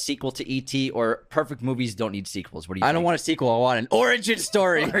see a sequel to E.T. or perfect movies don't need sequels? What do you think? I don't want a sequel. I want an origin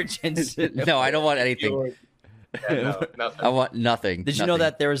story. Origins. No, I don't want anything. Yeah, no, nothing. I want nothing. Did you know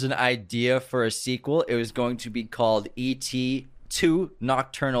that there was an idea for a sequel? It was going to be called E.T. 2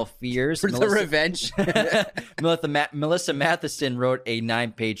 Nocturnal Fears. For the revenge. Melissa Matheson wrote a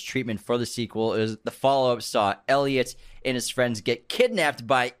 9-page treatment for the sequel. The follow-up saw Elliot and his friends get kidnapped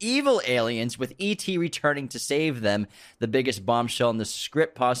by evil aliens with E.T. returning to save them. The biggest bombshell in the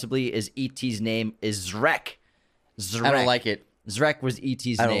script possibly is E.T.'s name is Zrek. I don't like it. Zrek was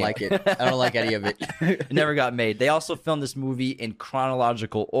E.T.'s name. I don't like it. I don't like any of it. It never got made. They also filmed this movie in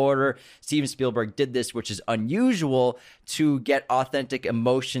chronological order. Steven Spielberg did this, which is unusual, to get authentic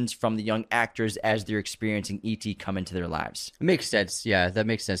emotions from the young actors as they're experiencing E.T. come into their lives. It makes sense. Yeah, that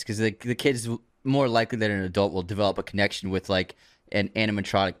makes sense because the kids more likely than an adult will develop a connection with like an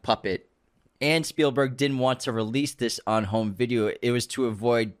animatronic puppet. And Spielberg didn't want to release this on home video. It was to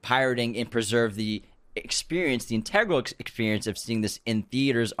avoid pirating and preserve the integral experience of seeing this in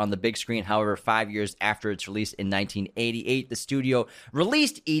theaters on the big screen. However, 5 years after its release in 1988, the studio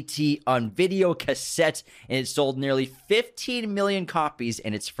released E.T. on video cassette, and it sold nearly 15 million copies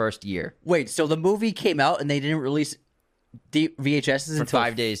in its first year. Wait, so the movie came out and they didn't release VHSs for until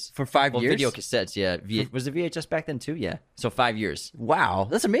 5 days. For 5 years? Video cassettes, yeah. Was it VHS back then too? Yeah. So 5 years. Wow,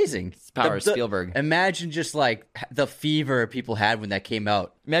 that's amazing. It's the power of Spielberg. Imagine just like the fever people had when that came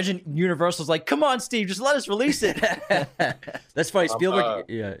out. Imagine Universal's like, come on, Steve, just let us release it. That's funny. Spielberg,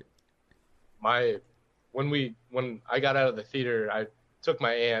 When I got out of the theater, I took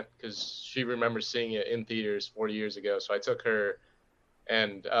my aunt because she remembers seeing it in theaters 40 years ago. So I took her,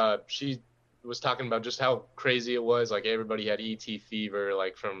 and she was talking about just how crazy it was. Like everybody had ET fever,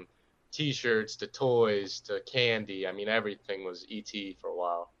 like from T-shirts to toys to candy. I mean, everything was ET for a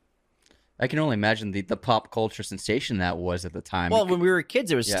while. I can only imagine the pop culture sensation that was at the time. Well, when we were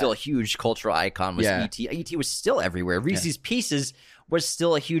kids, it was still a huge cultural icon. Was ET? ET was still everywhere. Reese's Pieces was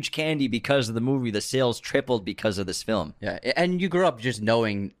still a huge candy because of the movie. The sales tripled because of this film. Yeah, and you grew up just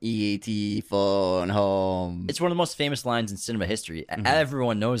knowing ET phone home. It's one of the most famous lines in cinema history.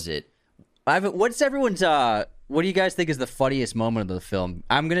 Everyone knows it. What's everyone's? What do you guys think is the funniest moment of the film?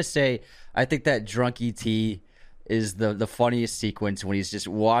 I'm gonna say I think that drunk ET is the funniest sequence when he's just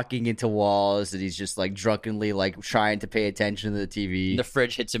walking into walls and he's just like drunkenly like trying to pay attention to the TV. The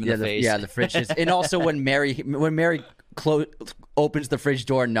fridge hits him in the face. Yeah, the fridge hits, and also when Mary opens the fridge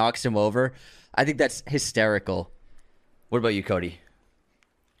door and knocks him over. I think that's hysterical. What about you, Cody?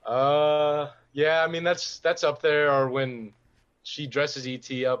 Yeah, I mean that's up there. Or when she dresses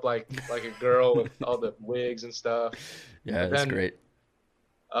ET up like a girl with all the wigs and stuff. Yeah, that's great.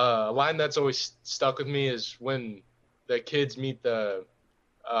 A line that's always stuck with me is when the kids meet at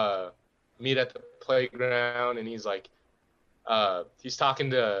the playground, and he's like, he's talking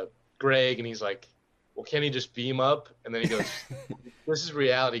to Greg, and he's like, well, can he just beam up? And then he goes, this is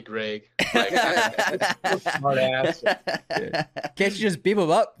reality, Greg. Like, smart ass. Yeah. Can't you just beam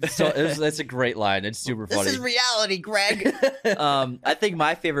him up? So that's a great line. It's super funny. This is reality, Greg. I think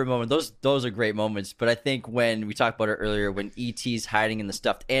my favorite moment, those are great moments, but I think when we talked about it earlier, when E.T.'s hiding in the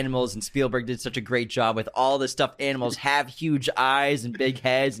stuffed animals, and Spielberg did such a great job with all the stuffed animals have huge eyes and big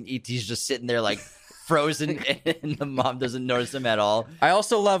heads, and E.T.'s just sitting there like frozen, and the mom doesn't notice them at all. I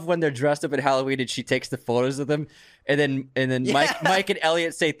also love when they're dressed up at Halloween and she takes the photos of them, and then Mike and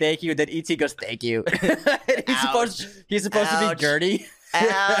Elliot say thank you, and then E.T. goes thank you. he's supposed to be Gertie.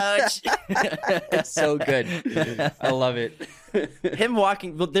 Ouch! It's so good. I love it. Him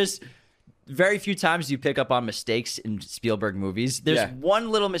walking. Well, there's very few times you pick up on mistakes in Spielberg movies. There's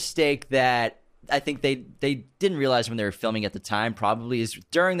one little mistake that I think they didn't realize when they were filming at the time, probably, is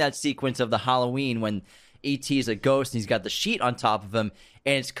during that sequence of the Halloween when E.T. is a ghost and he's got the sheet on top of him,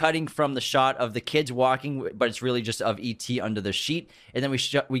 and it's cutting from the shot of the kids walking, but it's really just of E.T. under the sheet, and then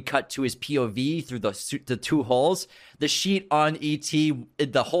we cut to his POV through the two holes. The sheet on E.T.,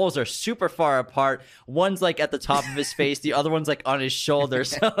 the holes are super far apart. One's like at the top of his face, the other one's like on his shoulder.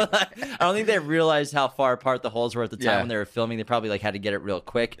 So I don't think they realized how far apart the holes were at the time when they were filming. They probably like had to get it real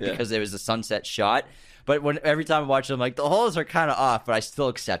quick because it was a sunset shot. But every time I watch it, I'm like, the holes are kind of off, but I still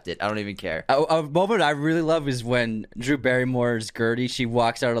accept it. I don't even care. A moment I really love is when Drew Barrymore's Gertie, she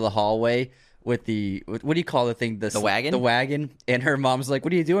walks out of the hallway with what do you call the thing? The wagon? The wagon. And her mom's like,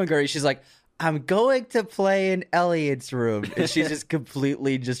 what are you doing, Gertie? She's like, I'm going to play in Elliot's room. And she's just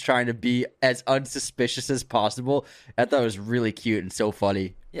completely just trying to be as unsuspicious as possible. I thought it was really cute and so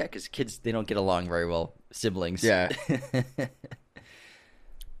funny. Yeah, because kids, they don't get along very well. Siblings. Yeah.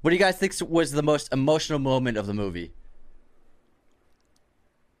 What do you guys think was the most emotional moment of the movie?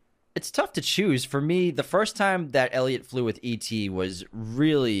 It's tough to choose. For me, the first time that Elliot flew with E.T. was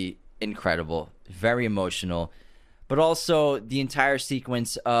really incredible, very emotional. But also the entire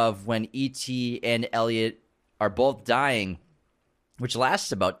sequence of when E.T. and Elliot are both dying, which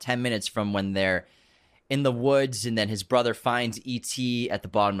lasts about 10 minutes from when they're in the woods, and then his brother finds E.T. at the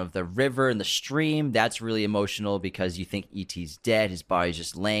bottom of the river in the stream. That's really emotional because you think E.T.'s dead. His body's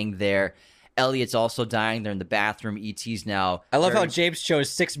just laying there. Elliot's also dying. They're in the bathroom. E.T.'s now. I love how James chose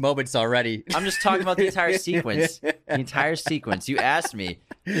 6 moments already. I'm just talking about the entire sequence. The entire sequence. You asked me.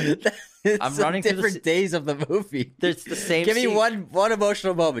 I'm running through different days of the movie. It's the same. Give me one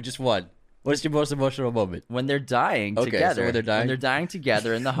emotional moment, just one. What's your most emotional moment? When they're dying together. So when they're dying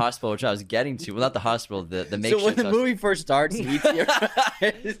together in the hospital, which I was getting to. Well, not the hospital, the makeshift. So when the movie first starts,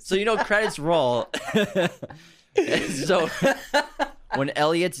 so credits roll. So when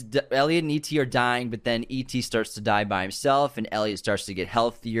Elliot and E.T. are dying, but then E.T. starts to die by himself, and Elliot starts to get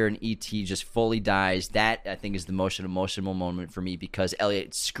healthier, and E.T. just fully dies. That, I think, is the most emotional moment for me, because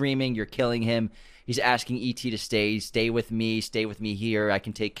Elliot's screaming, "You're killing him." He's asking E.T. to stay with me here. I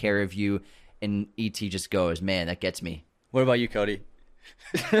can take care of you. And E.T. just goes, man, that gets me. What about you, Cody?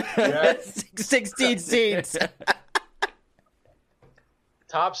 16 scenes.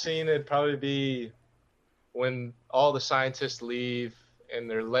 Top scene, it'd probably be when all the scientists leave and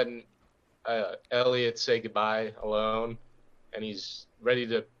they're letting Elliot say goodbye alone, and he's ready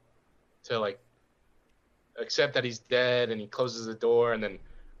to like accept that he's dead, and he closes the door, and then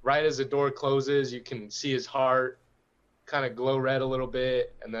right as the door closes, you can see his heart kind of glow red a little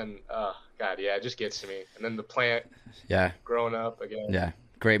bit, and then God, yeah, it just gets to me. And then the plant, growing up again. Yeah,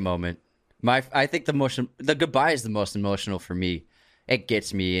 great moment. I think the goodbye is the most emotional for me. It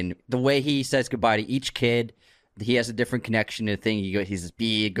gets me, and the way he says goodbye to each kid, he has a different connection to the thing. He says,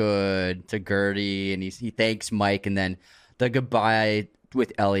 "Be good" to Gertie, and he thanks Mike, and then the goodbye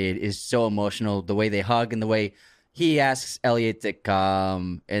with Elliot is so emotional. The way they hug and the way he asks Elliot to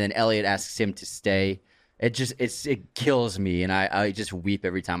come, and then Elliot asks him to stay. It kills me, and I just weep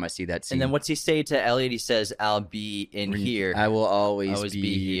every time I see that scene. And then what's he say to Elliot? He says, "I'll be in here. I will always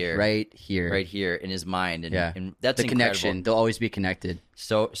be here, right here in his mind." And, yeah, and that's the incredible. connection. They'll always be connected.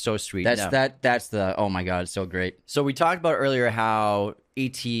 So sweet. That's the oh my god, so great. So we talked about earlier how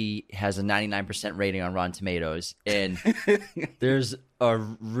E.T. has a 99% rating on Rotten Tomatoes, and there's a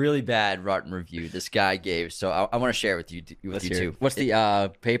really bad Rotten review this guy gave. So I want to share it with you too. What's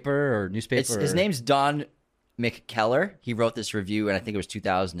the paper or newspaper? His name's Don McKellar. He wrote this review, and I think it was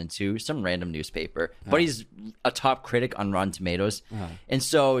 2002, some random newspaper. But he's a top critic on Rotten Tomatoes. And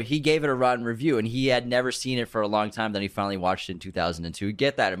so he gave it a rotten review, and he had never seen it for a long time. Then he finally watched it in 2002.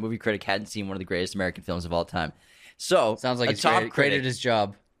 Get that? A movie critic hadn't seen one of the greatest American films of all time. So sounds like he's great at his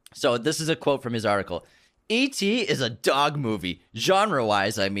job. So this is a quote from his article. E.T. is a dog movie.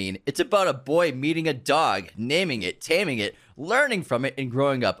 Genre-wise, I mean. It's about a boy meeting a dog, naming it, taming it, learning from it, and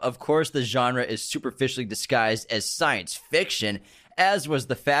growing up. Of course, the genre is superficially disguised as science fiction, as was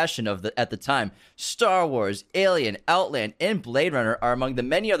the fashion at the time. Star Wars, Alien, Outland, and Blade Runner are among the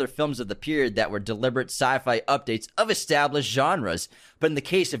many other films of the period that were deliberate sci-fi updates of established genres. But in the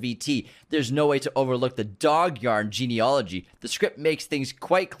case of E.T., there's no way to overlook the dog yarn genealogy. The script makes things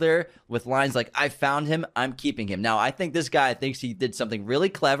quite clear with lines like, "I found him, I'm keeping him." Now, I think this guy thinks he did something really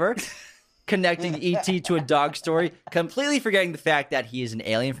clever, connecting E.T. to a dog story, completely forgetting the fact that he is an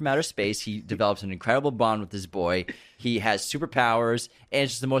alien from outer space. He develops an incredible bond with his boy. He has superpowers, and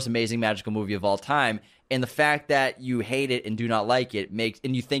it's just the most amazing magical movie of all time. And the fact that you hate it and do not like it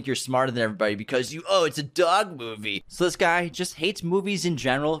and you think you're smarter than everybody because it's a dog movie. So this guy just hates movies in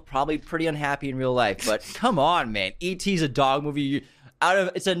general, probably pretty unhappy in real life. But come on, man. E.T.'s a dog movie.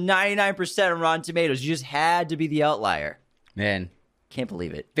 It's a 99% on Rotten Tomatoes. You just had to be the outlier. Man. Can't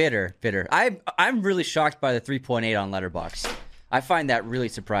believe it. Bitter. I'm really shocked by the 3.8 on Letterboxd. I find that really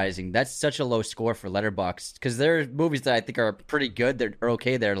surprising. That's such a low score for Letterboxd because there are movies that I think are pretty good. They're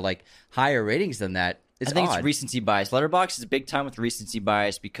okay. They're like higher ratings than that. I think it's recency bias. Letterboxd is big time with recency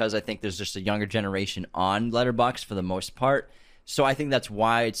bias because I think there's just a younger generation on Letterboxd for the most part. So I think that's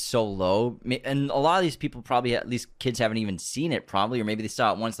why it's so low. And a lot of these people probably, at least kids, haven't even seen it probably, or maybe they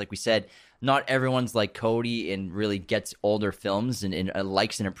saw it once. Like we said, not everyone's like Cody and really gets older films and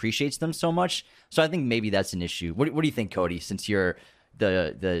likes and appreciates them so much. So I think maybe that's an issue. What do you think, Cody, since you're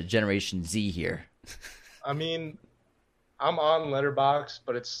the Generation Z here? I mean, I'm on Letterboxd,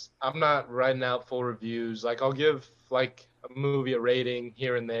 but I'm not writing out full reviews. Like, I'll give like a movie a rating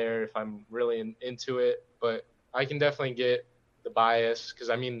here and there if I'm really into it, but I can definitely get the bias because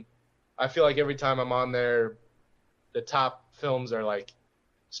I mean, I feel like every time I'm on there, the top films are like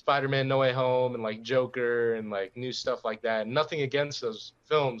Spider-Man No Way Home and like Joker and like new stuff like that. Nothing against those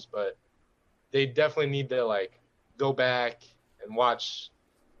films, but they definitely need to like go back and watch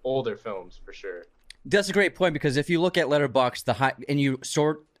older films for sure. That's a great point because if you look at Letterboxd, and you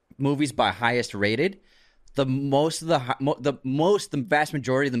sort movies by highest rated, the vast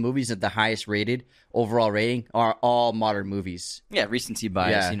majority of the movies at the highest rated overall rating are all modern movies. Yeah, recency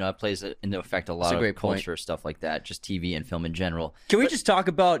bias. Yeah. It plays into effect a lot of culture stuff like that, just TV and film in general. Can we just talk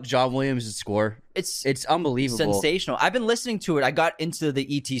about John Williams' score? It's unbelievable, sensational. I've been listening to it. I got into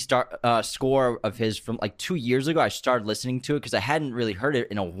the E.T. score of his from like 2 years ago. I started listening to it because I hadn't really heard it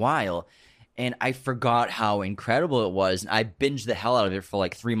in a while. And I forgot how incredible it was. And I binged the hell out of it for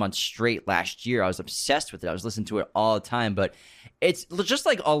like 3 months straight last year. I was obsessed with it. I was listening to it all the time. But it's just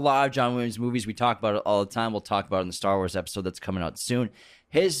like a lot of John Williams movies. We talk about it all the time. We'll talk about it in the Star Wars episode that's coming out soon.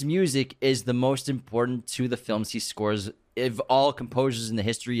 His music is the most important to the films he scores of all composers in the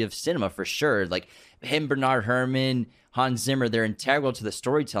history of cinema, for sure. Like him, Bernard Herrmann, Hans Zimmer, they're integral to the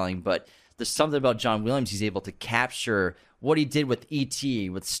storytelling. But there's something about John Williams. He's able to capture what he did with E.T.,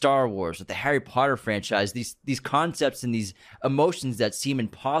 with Star Wars, with the Harry Potter franchise, these concepts and these emotions that seem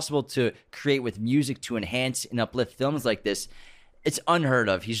impossible to create with music to enhance and uplift films like this. It's unheard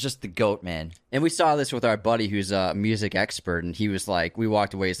of. He's just the GOAT, man. And we saw this with our buddy who's a music expert, and he was like, we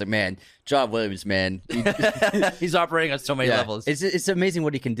walked away. He's like, man, John Williams, man. He's operating on so many levels. It's amazing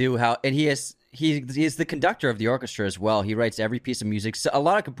what he can do. He is the conductor of the orchestra as well. He writes every piece of music. So a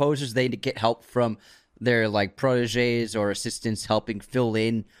lot of composers, they get help from their like proteges or assistants helping fill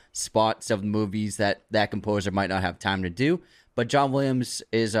in spots of movies that composer might not have time to do. But John Williams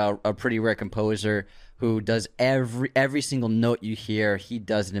is a pretty rare composer who does every single note you hear. He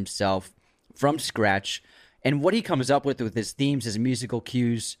does it himself from scratch. And what he comes up with his themes, his musical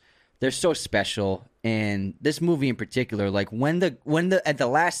cues, they're so special. And this movie in particular, like when at the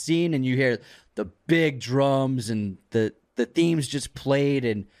last scene and you hear the big drums and the themes just played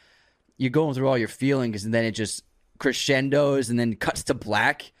and you're going through all your feelings and then it just crescendos and then cuts to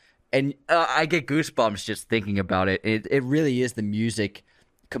black. And I get goosebumps just thinking about it. It really is the music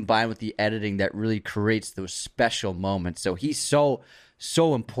combined with the editing that really creates those special moments. So he's so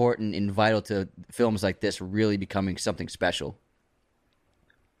important and vital to films like this really becoming something special.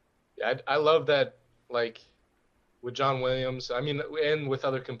 Yeah, I love that, like, with John Williams, I mean, and with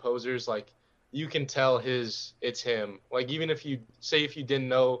other composers, like, you can tell it's him. Like, even if you didn't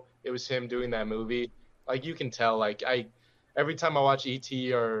know it was him doing that movie, like, you can tell. Like, every time I watch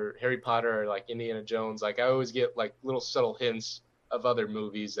E.T. or Harry Potter or, like, Indiana Jones, like, I always get, like, little subtle hints of other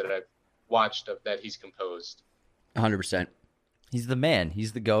movies that I've watched that he's composed. 100%. He's the man.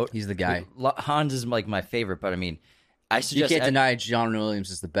 He's the GOAT. He's the guy. Hans is like my favorite, but I mean, I suggest you can't deny John Williams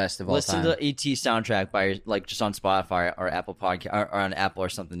is the best of all time. Listen to the ET soundtrack by like just on Spotify or Apple Podcast or on Apple or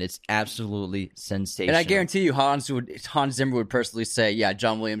something. It's absolutely sensational. And I guarantee you, Hans Zimmer would personally say, "Yeah,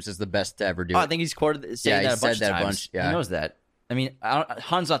 John Williams is the best to ever do it." I think he's quoted saying that a bunch of times. Yeah. He knows that. I mean,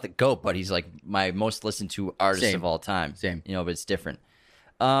 Hans not the GOAT, but he's like my most listened to artist of all time. Same. You know, but it's different.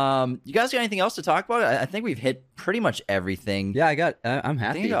 You guys got anything else to talk about? I think we've hit pretty much everything. Yeah, I'm happy.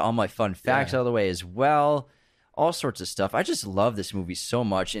 I think I got all my fun facts out of the way as well. All sorts of stuff. I just love this movie so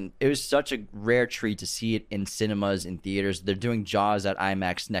much, and it was such a rare treat to see it in cinemas, in theaters. They're doing Jaws at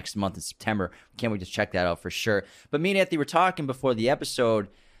IMAX next month in September. Can't wait to check that out for sure. But me and Anthony were talking before the episode.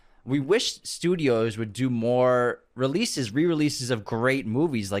 We wish studios would do more re-releases of great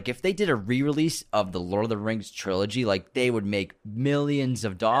movies. Like if they did a re-release of the Lord of the Rings trilogy, like they would make millions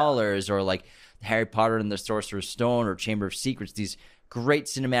of dollars, or like Harry Potter and the Sorcerer's Stone or Chamber of Secrets, these great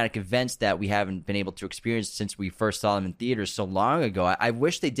cinematic events that we haven't been able to experience since we first saw them in theaters so long ago. I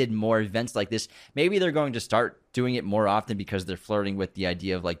wish they did more events like this. Maybe they're going to start doing it more often because they're flirting with the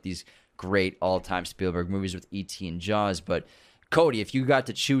idea of like these great all-time Spielberg movies with E.T. and Jaws. But Cody, if you got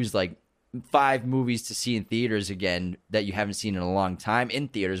to choose like 5 movies to see in theaters again that you haven't seen in a long time in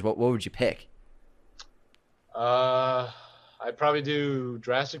theaters, what would you pick? I'd probably do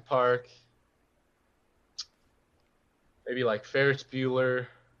Jurassic Park. Maybe like Ferris Bueller.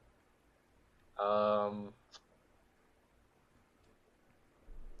 And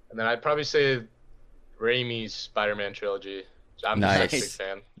then I'd probably say Raimi's Spider-Man trilogy. I'm just a big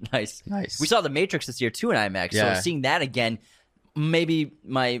fan. Nice. We saw The Matrix this year too in IMAX. Yeah. So seeing that again, maybe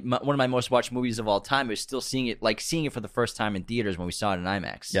my one of my most watched movies of all time is still seeing it for the first time in theaters when we saw it in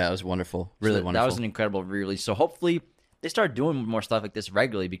IMAX. Yeah, it was wonderful. Really wonderful. That was an incredible re-release. So hopefully they start doing more stuff like this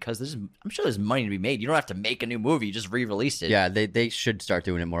regularly, because I'm sure there's money to be made. You don't have to make a new movie; you just re-release it. Yeah, they should start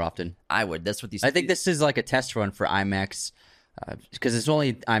doing it more often. I would. That's what these. I think this is like a test run for IMAX, because it's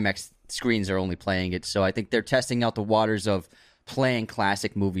only IMAX screens are only playing it. So I think they're testing out the waters of playing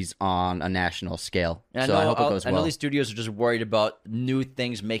classic movies on a national scale. I hope it goes well. I know these studios are just worried about new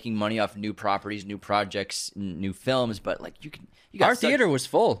things, making money off new properties, new projects, new films. But like our theater was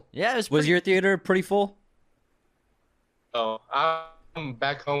full. Yeah, was your theater pretty full? Oh, I'm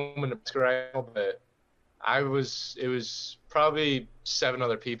back home in Nebraska right now, but it was probably 7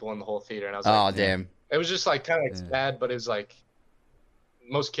 other people in the whole theater, and I was like, damn. It was just like kind of like sad, but it was like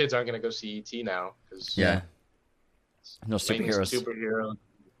most kids aren't gonna go see E.T. now because no superheroes. Superhero.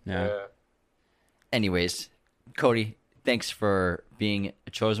 Yeah. Anyways, Cody, thanks for being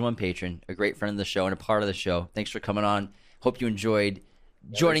a Chosen One patron, a great friend of the show, and a part of the show. Thanks for coming on. Hope you enjoyed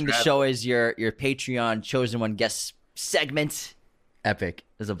joining the show as your Patreon Chosen One guest segment. Epic.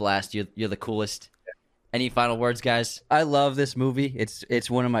 It was a blast. You're the coolest. Any final words, guys? I love this movie. It's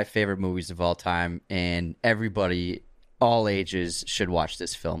one of my favorite movies of all time, and everybody, all ages, should watch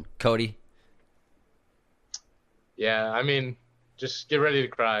this film. Cody? Yeah, I mean, just get ready to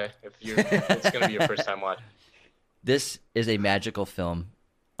cry if it's going to be your first time watching. This is a magical film,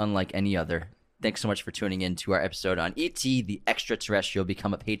 unlike any other. Thanks so much for tuning in to our episode on E.T. the Extra Terrestrial.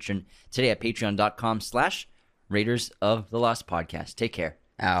 Become a patron today at patreon.com/Raiders of the Lost Podcast. Take care.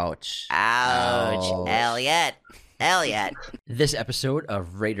 Ouch. Elliot. Hell yeah. This episode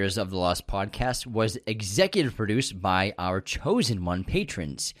of Raiders of the Lost podcast was executive produced by our chosen one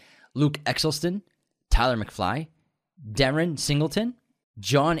patrons, Luke Exelston, Tyler McFly, Darren Singleton,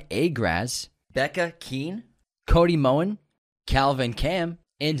 John A. Graz, Becca Keene, Cody Moen, Calvin Cam,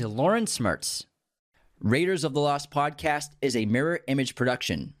 and Lauren Smertz. Raiders of the Lost podcast is a mirror image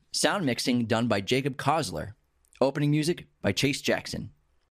production. Sound mixing done by Jacob Kozler. Opening music by Chase Jackson.